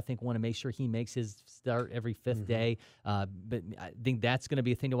still, I think, want to make sure he makes his start every 5th day. But I think that's going to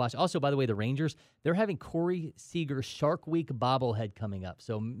be a thing to watch. Also, by the way, the Rangers, they're having Corey Seager Shark Week bobblehead coming up.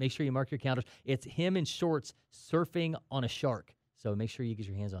 So make sure you mark your calendars. It's him in shorts surfing on a shark. So make sure you get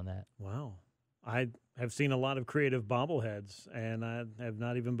your hands on that. Wow. I have seen a lot of creative bobbleheads, and I have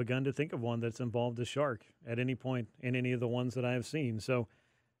not even begun to think of one that's involved a shark at any point in any of the ones that I have seen. So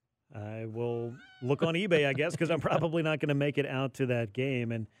I will look on eBay, I guess, because I'm probably not going to make it out to that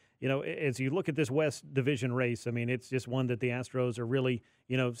game. And, as you look at this West Division race, I mean, it's just one that the Astros are really,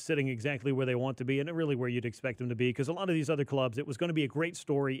 sitting exactly where they want to be and really where you'd expect them to be, because a lot of these other clubs, it was going to be a great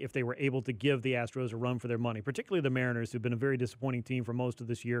story if they were able to give the Astros a run for their money, particularly the Mariners, who've been a very disappointing team for most of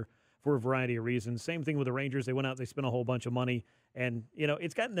this year for a variety of reasons. Same thing with the Rangers. They went out, they spent a whole bunch of money, and,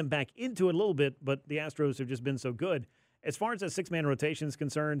 it's gotten them back into it a little bit, but the Astros have just been so good. As far as that six-man rotation is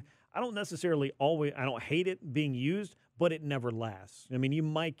concerned, I don't hate it being used, but it never lasts. I mean, you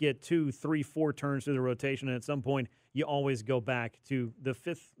might get 2, 3, 4 turns through the rotation, and at some point you always go back to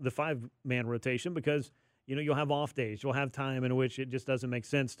the five-man rotation because, you'll have off days. You'll have time in which it just doesn't make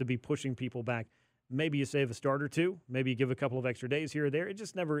sense to be pushing people back. Maybe you save a start or two. Maybe you give a couple of extra days here or there.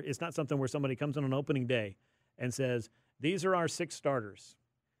 It's not something where somebody comes on an opening day and says, these are our 6 starters.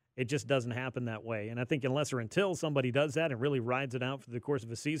 It just doesn't happen that way. And I think unless or until somebody does that and really rides it out for the course of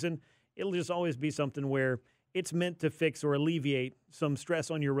a season, it'll just always be something where it's meant to fix or alleviate some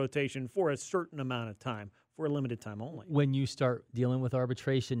stress on your rotation for a certain amount of time, for a limited time only. When you start dealing with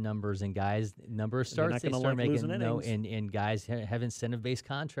arbitration numbers and guys, number of starts, they start making and guys have incentive-based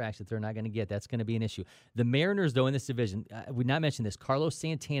contracts that they're not going to get. That's going to be an issue. The Mariners, though, in this division, we not mentioned this, Carlos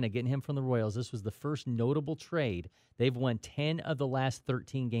Santana, getting him from the Royals, this was the first notable trade. They've won 10 of the last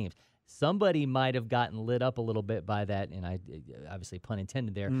 13 games. Somebody might have gotten lit up a little bit by that, and I obviously pun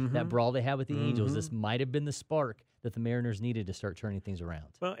intended there, that brawl they had with the Angels. This might have been the spark that the Mariners needed to start turning things around.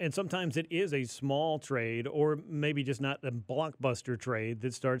 Well, and sometimes it is a small trade or maybe just not a blockbuster trade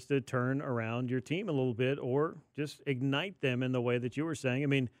that starts to turn around your team a little bit or just ignite them in the way that you were saying. I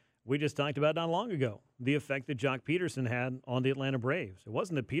mean, we just talked about not long ago the effect that Jock Peterson had on the Atlanta Braves. It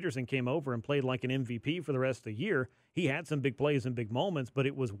wasn't that Peterson came over and played like an MVP for the rest of the year. He had some big plays and big moments, but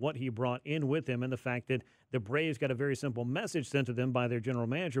it was what he brought in with him and the fact that the Braves got a very simple message sent to them by their general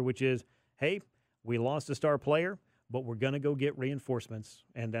manager, which is, hey, we lost a star player, but we're going to go get reinforcements,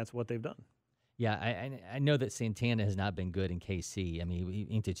 and that's what they've done. Yeah, I know that Santana has not been good in KC. I mean, he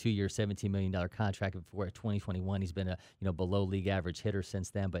inked a 2-year, $17 million contract before 2021. He's been a below league average hitter since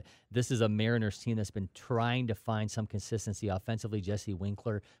then. But this is a Mariners team that's been trying to find some consistency offensively. Jesse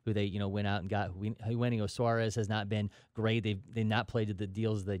Winkler, who they went out and got, Eugenio Suarez has not been great. They've not played the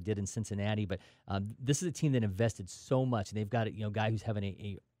deals they did in Cincinnati. But this is a team that invested so much, and they've got a guy who's having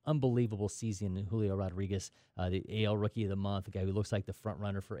a unbelievable season in Julio Rodriguez, the AL Rookie of the Month, the guy who looks like the front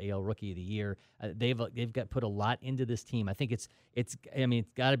runner for AL Rookie of the Year. They've got put a lot into this team. I think it's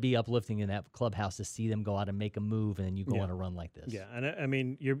got to be uplifting in that clubhouse to see them go out and make a move, and then you go on a run like this. Yeah, and I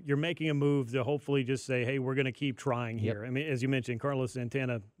mean you're making a move to hopefully just say, hey, we're going to keep trying here. Yep. I mean, as you mentioned, Carlos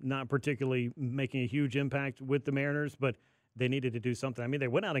Santana not particularly making a huge impact with the Mariners, but they needed to do something. I mean, they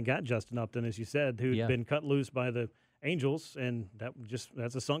went out and got Justin Upton, as you said, who'd been cut loose by the Angels, and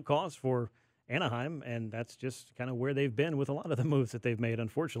that's a sunk cost for Anaheim, and that's just kind of where they've been with a lot of the moves that they've made,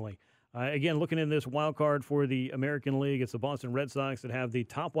 unfortunately. Again, looking in this wild card for the American League, it's the Boston Red Sox that have the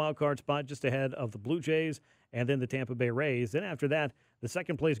top wild card spot just ahead of the Blue Jays and then the Tampa Bay Rays. Then after that, the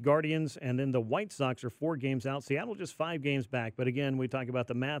second-place Guardians, and then the White Sox are 4 games out. Seattle just 5 games back. But again, we talk about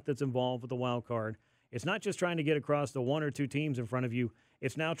the math that's involved with the wild card. It's not just trying to get across the 1 or 2 teams in front of you.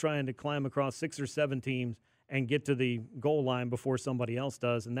 It's now trying to climb across 6 or 7 teams and get to the goal line before somebody else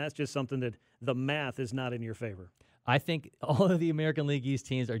does, and that's just something that the math is not in your favor. I think all of the American League East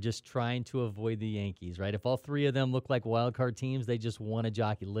teams are just trying to avoid the Yankees, right? If all 3 of them look like wild card teams, they just want to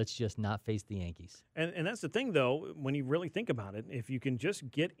jockey. Let's just not face the Yankees. And that's the thing, though, when you really think about it, if you can just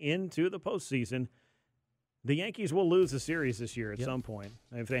get into the postseason, the Yankees will lose the series this year at some point,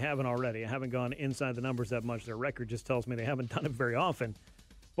 if they haven't already. I haven't gone inside the numbers that much. Their record just tells me they haven't done it very often.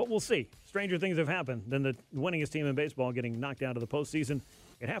 But we'll see. Stranger things have happened than the winningest team in baseball getting knocked out of the postseason.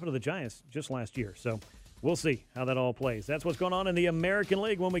 It happened to the Giants just last year. So we'll see how that all plays. That's what's going on in the American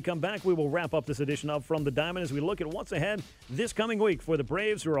League. When we come back, we will wrap up this edition of From the Diamond as we look at what's ahead this coming week for the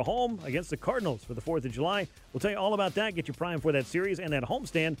Braves, who are home against the Cardinals for the 4th of July. We'll tell you all about that. Get you primed for that series and that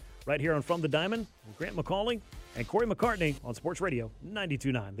homestand right here on From the Diamond with Grant McCauley and Corey McCartney on Sports Radio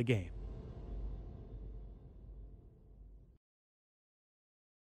 92.9 The Game.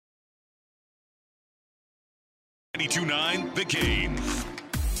 The Game.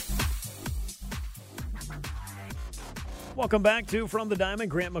 Welcome back to From the Diamond.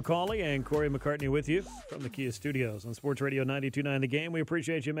 Grant McCauley and Corey McCartney with you from the Kia Studios on Sports Radio 92.9 The Game. We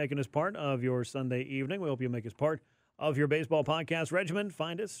appreciate you making us part of your Sunday evening. We hope you make us part of your baseball podcast regimen.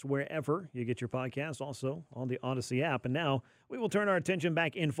 Find us wherever you get your podcasts, also on the Odyssey app. And now we will turn our attention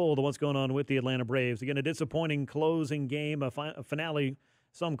back in full to what's going on with the Atlanta Braves. Again, a disappointing closing game, a finale,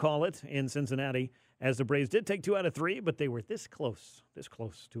 some call it, in Cincinnati, as the Braves did take 2 out of 3, but they were this close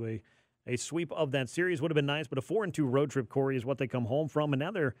to a sweep of that series. Would have been nice, but a 4-2 road trip, Corey, is what they come home from, and now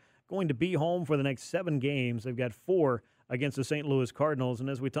they're going to be home for the next 7 games. They've got 4 against the St. Louis Cardinals. And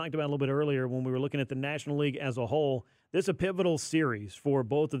as we talked about a little bit earlier when we were looking at the National League as a whole, this is a pivotal series for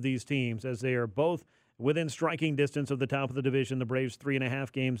both of these teams as they are both within striking distance of the top of the division. The Braves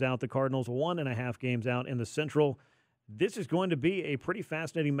 3.5 games out, the Cardinals 1.5 games out in the Central. This is going to be a pretty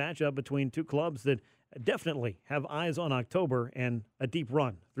fascinating matchup between two clubs that definitely have eyes on October and a deep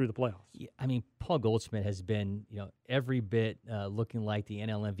run through the playoffs. Yeah, I mean, Paul Goldschmidt has been, every bit looking like the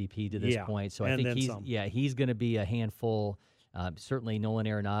NL MVP to this point. So I think he's going to be a handful. Certainly Nolan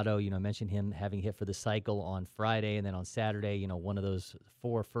Arenado, mentioned him having hit for the cycle on Friday, and then on Saturday, one of those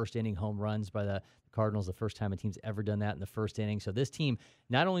 4 first-inning home runs by the Cardinals, the first time a team's ever done that in the first inning. So this team,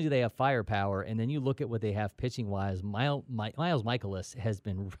 not only do they have firepower, and then you look at what they have pitching-wise, Miles Mikolas has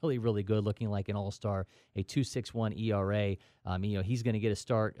been really, really good, looking like an all-star, a 2.61 ERA. He's going to get a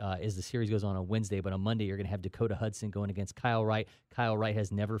start as the series goes on Wednesday, but on Monday you're going to have Dakota Hudson going against Kyle Wright. Kyle Wright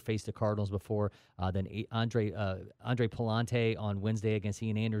has never faced the Cardinals before. Then Andre Palante on Wednesday against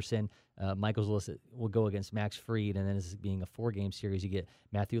Ian Anderson. Michaels will go against Max Fried, and then this being a 4-game series, you get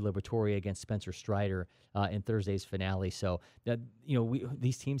Matthew Liberatore against Spencer Strider in Thursday's finale. So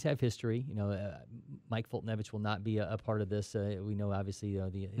these teams have history. Mike Foltynewicz will not be a part of this. We know, obviously,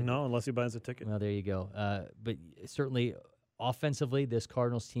 no, unless he buys a ticket. Well, there you go. But certainly, offensively, this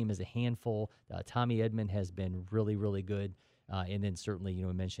Cardinals team is a handful. Tommy Edman has been really, really good. And then certainly,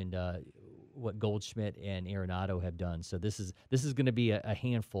 we mentioned what Goldschmidt and Arenado have done. So this is going to be a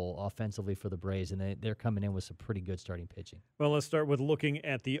handful offensively for the Braves, and they're coming in with some pretty good starting pitching. Well, let's start with looking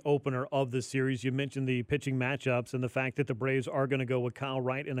at the opener of the series. You mentioned the pitching matchups and the fact that the Braves are going to go with Kyle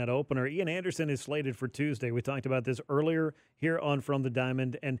Wright in that opener. Ian Anderson is slated for Tuesday. We talked about this earlier here on From the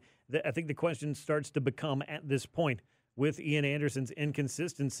Diamond, and I think the question starts to become at this point, with Ian Anderson's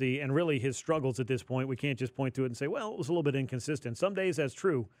inconsistency and really his struggles at this point, we can't just point to it and say, well, it was a little bit inconsistent. Some days that's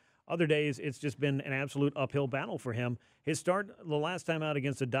true. Other days it's just been an absolute uphill battle for him. His start the last time out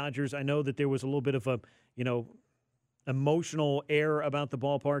against the Dodgers, I know that there was a little bit of a, emotional air about the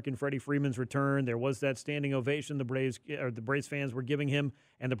ballpark in Freddie Freeman's return. There was that standing ovation the Braves fans were giving him,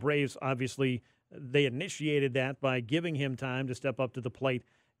 and the Braves, obviously, they initiated that by giving him time to step up to the plate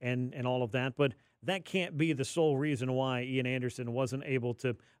and all of that. But that can't be the sole reason why Ian Anderson wasn't able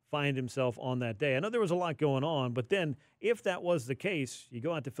to find himself on that day. I know there was a lot going on, but then if that was the case, you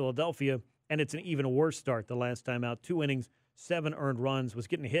go out to Philadelphia, and it's an even worse start the last time out. 2 innings, 7 earned runs, was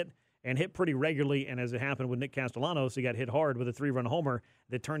getting hit and hit pretty regularly, and as it happened with Nick Castellanos, he got hit hard with a 3-run homer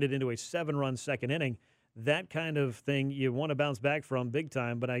that turned it into a 7-run second inning. That kind of thing you want to bounce back from big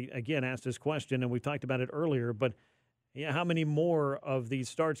time, but I, again, asked this question, and we talked about it earlier, but how many more of these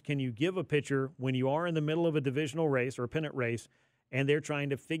starts can you give a pitcher when you are in the middle of a divisional race or a pennant race and they're trying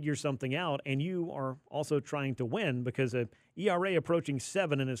to figure something out and you are also trying to win? Because an ERA approaching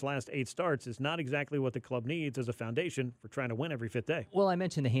 7 in his last 8 starts is not exactly what the club needs as a foundation for trying to win every 5th day. Well, I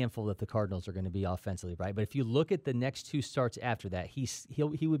mentioned the handful that the Cardinals are going to be offensively, right? But if you look at the next 2 starts after that, he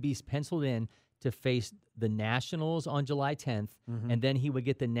would be penciled in to face the Nationals on July 10th, and then he would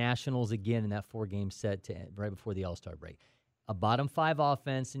get the Nationals again in that 4-game set right before the All-Star break. A bottom 5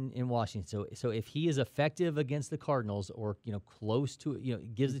 offense in Washington. So if he is effective against the Cardinals or close to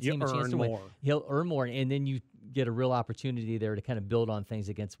gives the team a chance to win, he'll earn more, and then you get a real opportunity there to kind of build on things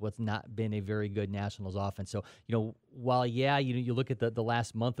against what's not been a very good Nationals offense. So while you look at the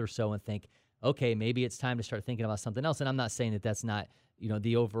last month or so and think, okay, maybe it's time to start thinking about something else. And I'm not saying that that's not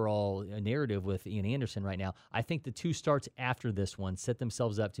the overall narrative with Ian Anderson right now. I think the 2 starts after this one set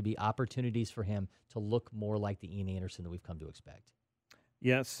themselves up to be opportunities for him to look more like the Ian Anderson that we've come to expect.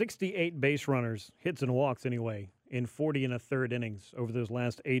 Yeah, 68 base runners, hits and walks anyway, in 40 1/3 innings over those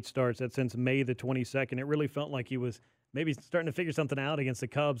last 8 starts. That's since May the 22nd. It really felt like he was maybe starting to figure something out against the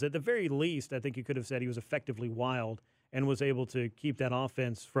Cubs. At the very least, I think you could have said he was effectively wild and was able to keep that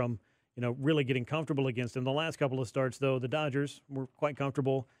offense from really getting comfortable against him. The last couple of starts, though, the Dodgers were quite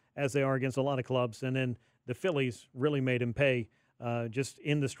comfortable, as they are against a lot of clubs. And then the Phillies really made him pay just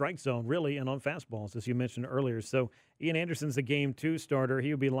in the strike zone, really, and on fastballs, as you mentioned earlier. So Ian Anderson's the Game 2 starter.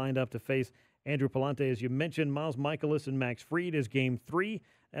 He would be lined up to face Andrew Palante, as you mentioned. Miles Mikolas and Max Fried is Game 3.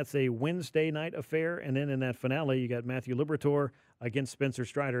 That's a Wednesday night affair. And then in that finale, you got Matthew Liberatore against Spencer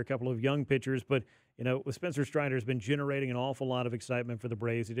Strider, a couple of young pitchers. But, with Spencer Strider has been generating an awful lot of excitement for the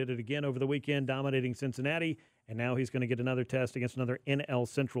Braves. He did it again over the weekend, dominating Cincinnati. And now he's going to get another test against another NL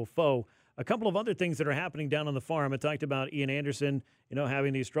Central foe. A couple of other things that are happening down on the farm. I talked about Ian Anderson,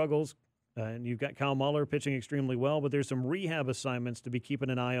 having these struggles. And you've got Kyle Muller pitching extremely well, but there's some rehab assignments to be keeping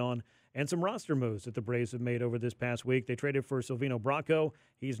an eye on and some roster moves that the Braves have made over this past week. They traded for Silvino Bracco.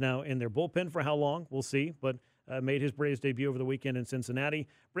 He's now in their bullpen for how long? We'll see. But made his Braves debut over the weekend in Cincinnati.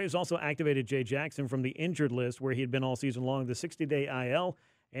 Braves also activated Jay Jackson from the injured list where he had been all season long, the 60-day IL,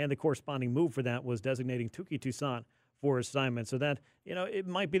 and the corresponding move for that was designating Touki Toussaint for assignment. So that, it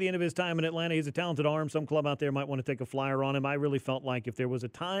might be the end of his time in Atlanta. He's a talented arm. Some club out there might want to take a flyer on him. I really felt like if there was a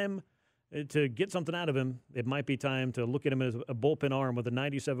time to get something out of him, it might be time to look at him as a bullpen arm with a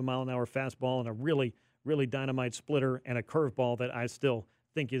 97-mile-an-hour fastball and a really, really dynamite splitter and a curveball that I still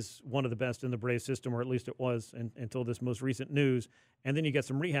think is one of the best in the Braves system, or at least it was until this most recent news. And then you got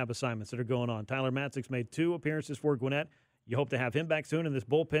some rehab assignments that are going on. Tyler Matzek's made 2 appearances for Gwinnett. You hope to have him back soon in this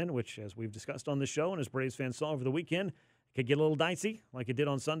bullpen, which, as we've discussed on this show and as Braves fans saw over the weekend, could get a little dicey like it did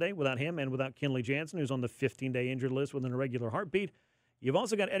on Sunday without him and without Kenley Jansen, who's on the 15-day injured list with an irregular heartbeat. You've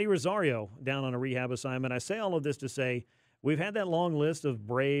also got Eddie Rosario down on a rehab assignment. I say all of this to say we've had that long list of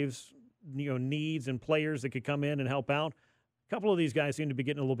Braves needs and players that could come in and help out. A couple of these guys seem to be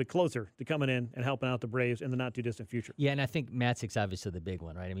getting a little bit closer to coming in and helping out the Braves in the not-too-distant future. Yeah, and I think Matzek's obviously the big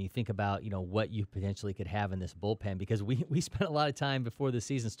one, right? I mean, you think about, what you potentially could have in this bullpen, because we spent a lot of time before the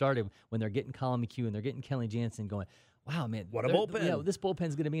season started when they're getting Colin McHugh and they're getting Kenley Jansen going, wow, man. What a bullpen. This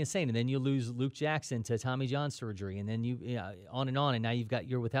bullpen's going to be insane. And then you lose Luke Jackson to Tommy John surgery, and then on and on, and now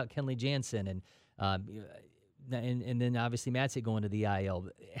you're without Kenley Jansen, and then obviously Matzek going to the IL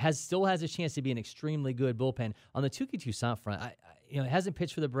still has a chance to be an extremely good bullpen. On the Touki Toussaint front, hasn't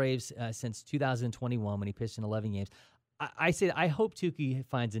pitched for the Braves since 2021 when he pitched in 11 games. I hope Touki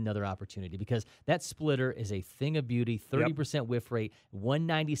finds another opportunity because that splitter is a thing of beauty. 30% whiff rate,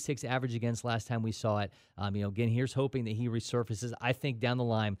 196 average against last time we saw it. Again, here's hoping that he resurfaces. I think down the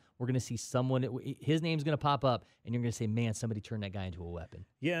line we're going to see someone. His name's going to pop up, and you're going to say, "Man, somebody turned that guy into a weapon."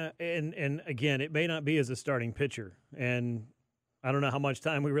 Yeah, and again, it may not be as a starting pitcher, and I don't know how much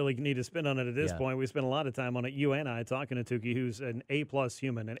time we really need to spend on it at this point. We spent a lot of time on it, you and I, talking to Touki, who's an A-plus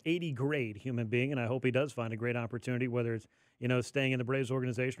human, an 80-grade human being, and I hope he does find a great opportunity, whether it's, staying in the Braves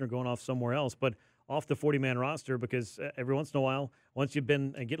organization or going off somewhere else, but off the 40-man roster, because every once in a while, once you've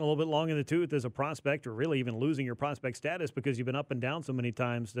been getting a little bit long in the tooth as a prospect, or really even losing your prospect status because you've been up and down so many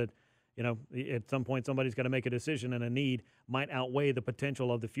times that, at some point somebody's got to make a decision, and a need might outweigh the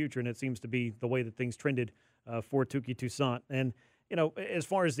potential of the future, and it seems to be the way that things trended for Touki Toussaint. And as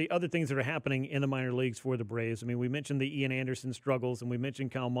far as the other things that are happening in the minor leagues for the Braves, I mean, we mentioned the Ian Anderson struggles, and we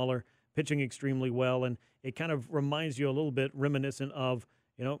mentioned Kyle Muller pitching extremely well, and it kind of reminds you a little bit reminiscent of,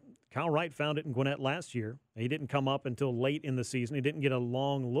 Kyle Wright found it in Gwinnett last year. He didn't come up until late in the season. He didn't get a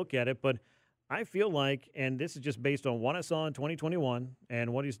long look at it, but I feel like, and this is just based on what I saw in 2021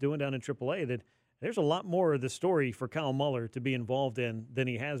 and what he's doing down in AAA, that there's a lot more of the story for Kyle Muller to be involved in than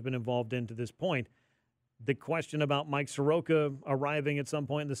he has been involved in to this point. The question about Mike Soroka arriving at some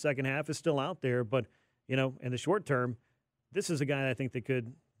point in the second half is still out there, but, in the short term, this is a guy I think that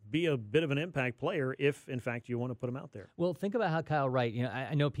could be a bit of an impact player if, in fact, you want to put him out there. Well, think about how Kyle Wright,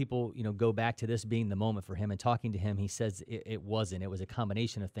 I know people, go back to this being the moment for him, and talking to him, he says it wasn't. It was a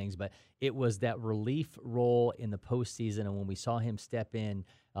combination of things, but it was that relief role in the postseason, and when we saw him step in,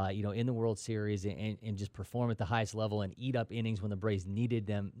 in the World Series and just perform at the highest level and eat up innings when the Braves needed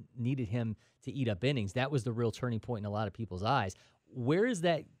him to eat up innings. That was the real turning point in a lot of people's eyes. Where is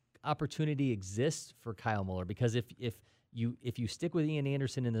that opportunity exists for Kyle Muller? Because if you stick with Ian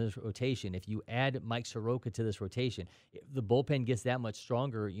Anderson in this rotation, if you add Mike Soroka to this rotation, the bullpen gets that much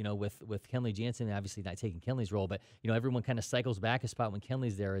stronger, with Kenley Jansen obviously not taking Kenley's role, but, everyone kind of cycles back a spot when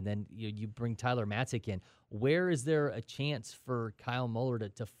Kenley's there, and then you bring Tyler Matzek in. Where is there a chance for Kyle Muller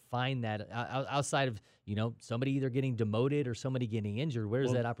to find that outside of, somebody either getting demoted or somebody getting injured? Where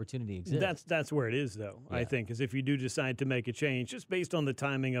does that opportunity exist? That's where it is, though, yeah. I think, is if you do decide to make a change, just based on the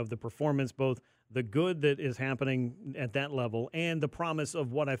timing of the performance, both the good that is happening at that level and the promise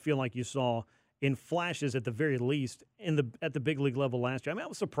of what I feel like you saw in flashes at the very least at the big league level last year. I mean, I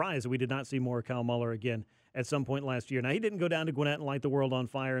was surprised that we did not see more Kyle Muller again at some point last year. Now, he didn't go down to Gwinnett and light the world on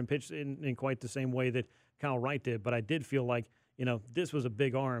fire and pitch in quite the same way that Kyle Wright did, but I did feel like, this was a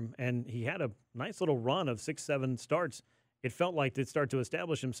big arm, and he had a nice little run of 6-7 starts. It felt like to start to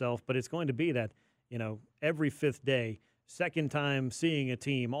establish himself, but it's going to be that, every fifth day, second time seeing a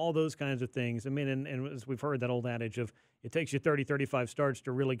team, all those kinds of things. I mean, and as we've heard that old adage of it takes you 30, 35 starts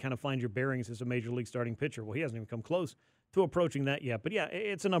to really kind of find your bearings as a major league starting pitcher. Well, he hasn't even come close to approaching that yet. But, yeah,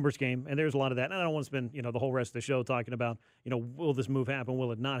 it's a numbers game, and there's a lot of that. And I don't want to spend, the whole rest of the show talking about, will this move happen,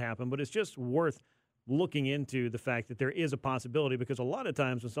 will it not happen? But it's just worth looking into the fact that there is a possibility, because a lot of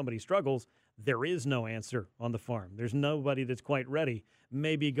times when somebody struggles, there is no answer on the farm. There's nobody that's quite ready.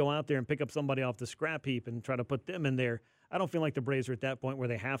 Maybe go out there and pick up somebody off the scrap heap and try to put them in there. I don't feel like the Braves are at that point where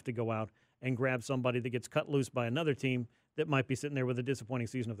they have to go out and grab somebody that gets cut loose by another team that might be sitting there with a disappointing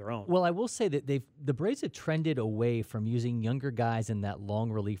season of their own. Well, I will say that the Braves have trended away from using younger guys in that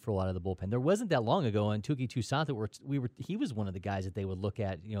long relief role out of the bullpen. There wasn't that long ago in Touki Toussaint he was one of the guys that they would look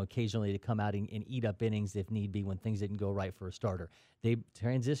at, occasionally to come out and eat up innings if need be when things didn't go right for a starter. They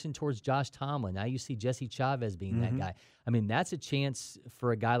transitioned towards Josh Tomlin. Now you see Jesse Chavez being that guy. I mean, that's a chance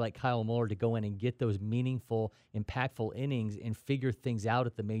for a guy like Kyle Muller to go in and get those meaningful, impactful innings and figure things out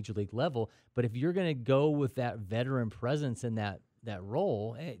at the major league level. But if you're going to go with that veteran presence in that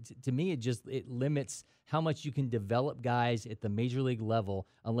role, to me, it limits how much you can develop guys at the major league level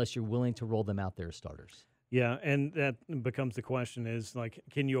unless you're willing to roll them out there as starters. Yeah, and that becomes the question is,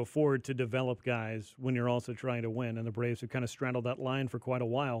 can you afford to develop guys when you're also trying to win? And the Braves have kind of straddled that line for quite a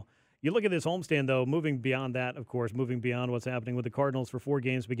while. You look at this homestand, though, moving beyond that, of course, moving beyond what's happening with the Cardinals for 4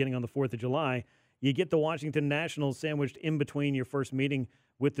 games beginning on the 4th of July, you get the Washington Nationals sandwiched in between your first meeting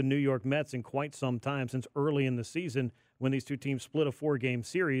with the New York Mets in quite some time, since early in the season when these two teams split a 4-game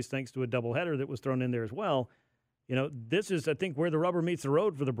series thanks to a doubleheader that was thrown in there as well. This is, I think, where the rubber meets the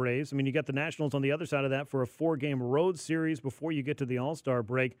road for the Braves. I mean, you got the Nationals on the other side of that for a 4-game road series before you get to the All-Star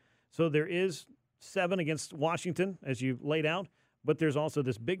break. So there is 7 against Washington, as you laid out, but there's also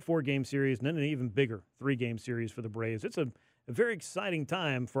this big 4-game series and then an even bigger 3-game series for the Braves. It's a very exciting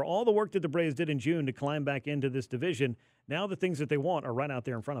time for all the work that the Braves did in June to climb back into this division. Now the things that they want are right out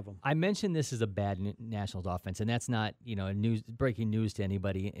there in front of them. I mentioned this is a bad Nationals offense, and that's not breaking news to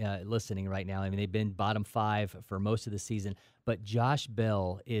anybody listening right now. I mean, they've been bottom 5 for most of the season, but Josh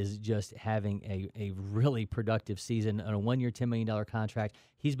Bell is just having a really productive season on a 1-year, $10 million contract.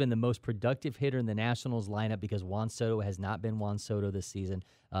 He's been the most productive hitter in the Nationals lineup because Juan Soto has not been Juan Soto this season.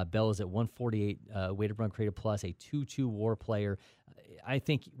 Bell is at 148 weighted run created plus, a 2-2 WAR player. I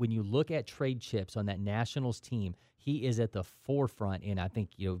think when you look at trade chips on that Nationals team, he is at the forefront, and I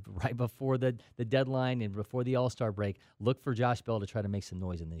think right before the deadline and before the All-Star break, look for Josh Bell to try to make some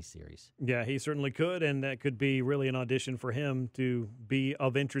noise in these series. Yeah, he certainly could, and that could be really an audition for him to be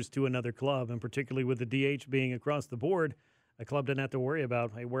of interest to another club, and particularly with the DH being across the board, a club doesn't have to worry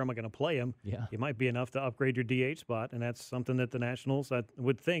about, hey, where am I going to play him? Yeah. It might be enough to upgrade your DH spot, and that's something that the Nationals, I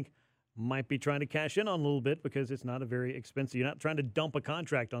would think, might be trying to cash in on a little bit because it's not a very expensive. You're not trying to dump a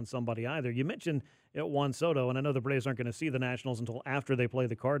contract on somebody either. You mentioned Juan Soto, and I know the Braves aren't going to see the Nationals until after they play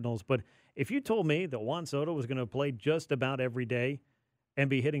the Cardinals, but if you told me that Juan Soto was going to play just about every day and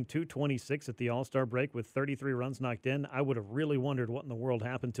be hitting .226 at the All-Star break with 33 runs knocked in, I would have really wondered what in the world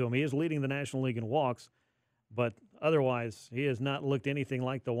happened to him. He is leading the National League in walks, but otherwise he has not looked anything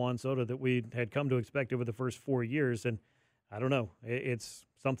like the Juan Soto that we had come to expect over the first 4 years, and I don't know. It's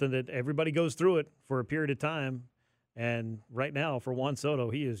something that everybody goes through it for a period of time. And right now, for Juan Soto,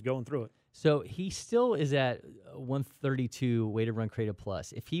 he is going through it. So he still is at 132 weighted run created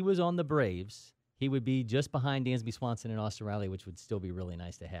plus. If he was on the Braves, he would be just behind Dansby Swanson and Austin Riley, which would still be really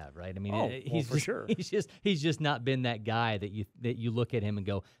nice to have, right? I mean, sure. He's just not been that guy that you look at him and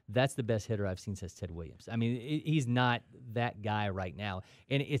go, that's the best hitter I've seen since Ted Williams. I mean, he's not that guy right now.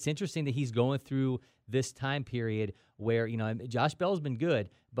 And it's interesting that he's going through this time period where, Josh Bell's been good,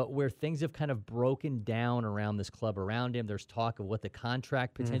 but where things have kind of broken down around this club around him. There's talk of what the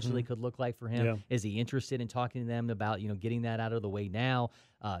contract potentially could look like for him. Yeah. Is he interested in talking to them about, getting that out of the way now?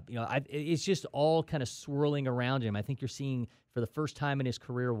 It's just all kind of swirling around him. I think you're seeing for the first time in his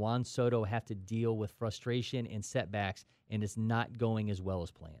career, Juan Soto have to deal with frustration and setbacks, and it's not going as well as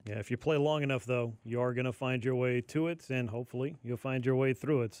planned. Yeah, if you play long enough, though, you are going to find your way to it, and hopefully you'll find your way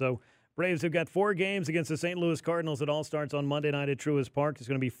through it. So Braves have got 4 games against the St. Louis Cardinals. It all starts on Monday night at Truist Park. It's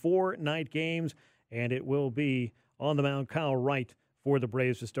going to be 4 night games, and it will be on the mound Kyle Wright for the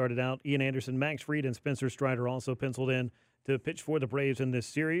Braves to start it out. Ian Anderson, Max Fried, and Spencer Strider also penciled in to pitch for the Braves in this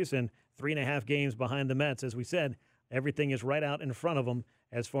series, and 3.5 games behind the Mets. As we said, everything is right out in front of them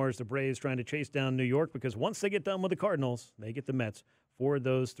as far as the Braves trying to chase down New York, because once they get done with the Cardinals, they get the Mets for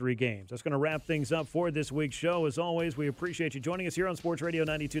those 3 games. That's going to wrap things up for this week's show. As always, we appreciate you joining us here on Sports Radio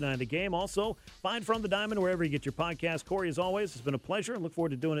 92.9 The Game. Also, find From the Diamond wherever you get your podcast. Corey, as always, it's been a pleasure. Look forward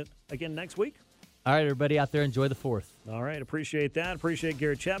to doing it again next week. All right, everybody out there, enjoy the 4th. All right, appreciate that. Appreciate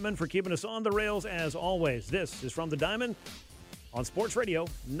Garrett Chapman for keeping us on the rails as always. This is From the Diamond on Sports Radio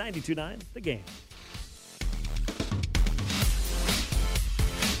 92.9 The Game.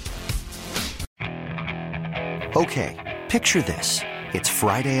 Okay, picture this. It's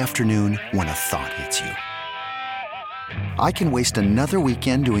Friday afternoon when a thought hits you. I can waste another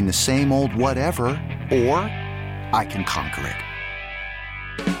weekend doing the same old whatever, or I can conquer it.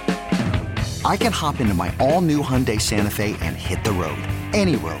 I can hop into my all-new Hyundai Santa Fe and hit the road.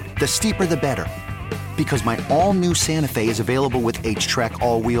 Any road. The steeper, the better. Because my all-new Santa Fe is available with H-Track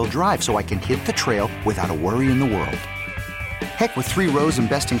all-wheel drive, so I can hit the trail without a worry in the world. Heck, with 3 rows and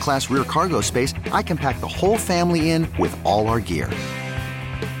best-in-class rear cargo space, I can pack the whole family in with all our gear.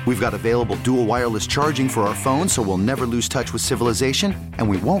 We've got available dual wireless charging for our phones, so we'll never lose touch with civilization, and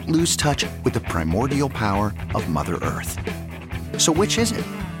we won't lose touch with the primordial power of Mother Earth. So which is it?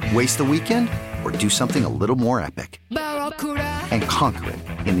 Waste the weekend or do something a little more epic? And conquer it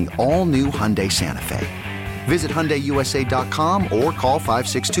in the all-new Hyundai Santa Fe. Visit HyundaiUSA.com or call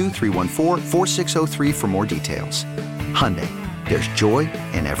 562-314-4603 for more details. Hyundai, there's joy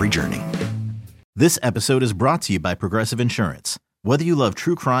in every journey. This episode is brought to you by Progressive Insurance. Whether you love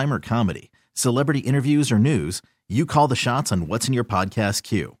true crime or comedy, celebrity interviews or news, you call the shots on what's in your podcast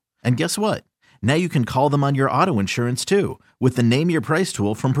queue. And guess what? Now you can call them on your auto insurance too with the Name Your Price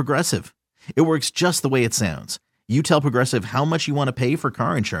tool from Progressive. It works just the way it sounds. You tell Progressive how much you want to pay for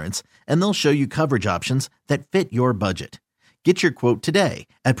car insurance, and they'll show you coverage options that fit your budget. Get your quote today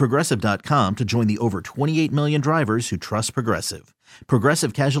at Progressive.com to join the over 28 million drivers who trust Progressive.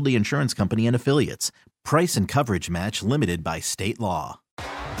 Progressive Casualty Insurance Company and Affiliates. Price and coverage match limited by state law.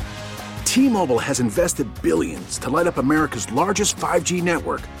 T-Mobile has invested billions to light up America's largest 5G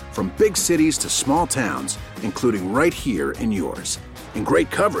network, from big cities to small towns, including right here in yours. And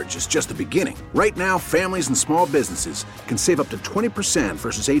great coverage is just the beginning. Right now, families and small businesses can save up to 20%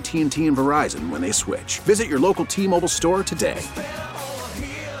 versus AT&T and Verizon when they switch. Visit your local T-Mobile store today.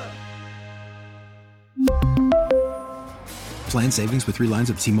 Plan savings with 3 lines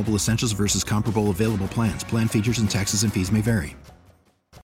of T-Mobile Essentials versus comparable available plans. Plan features and taxes and fees may vary.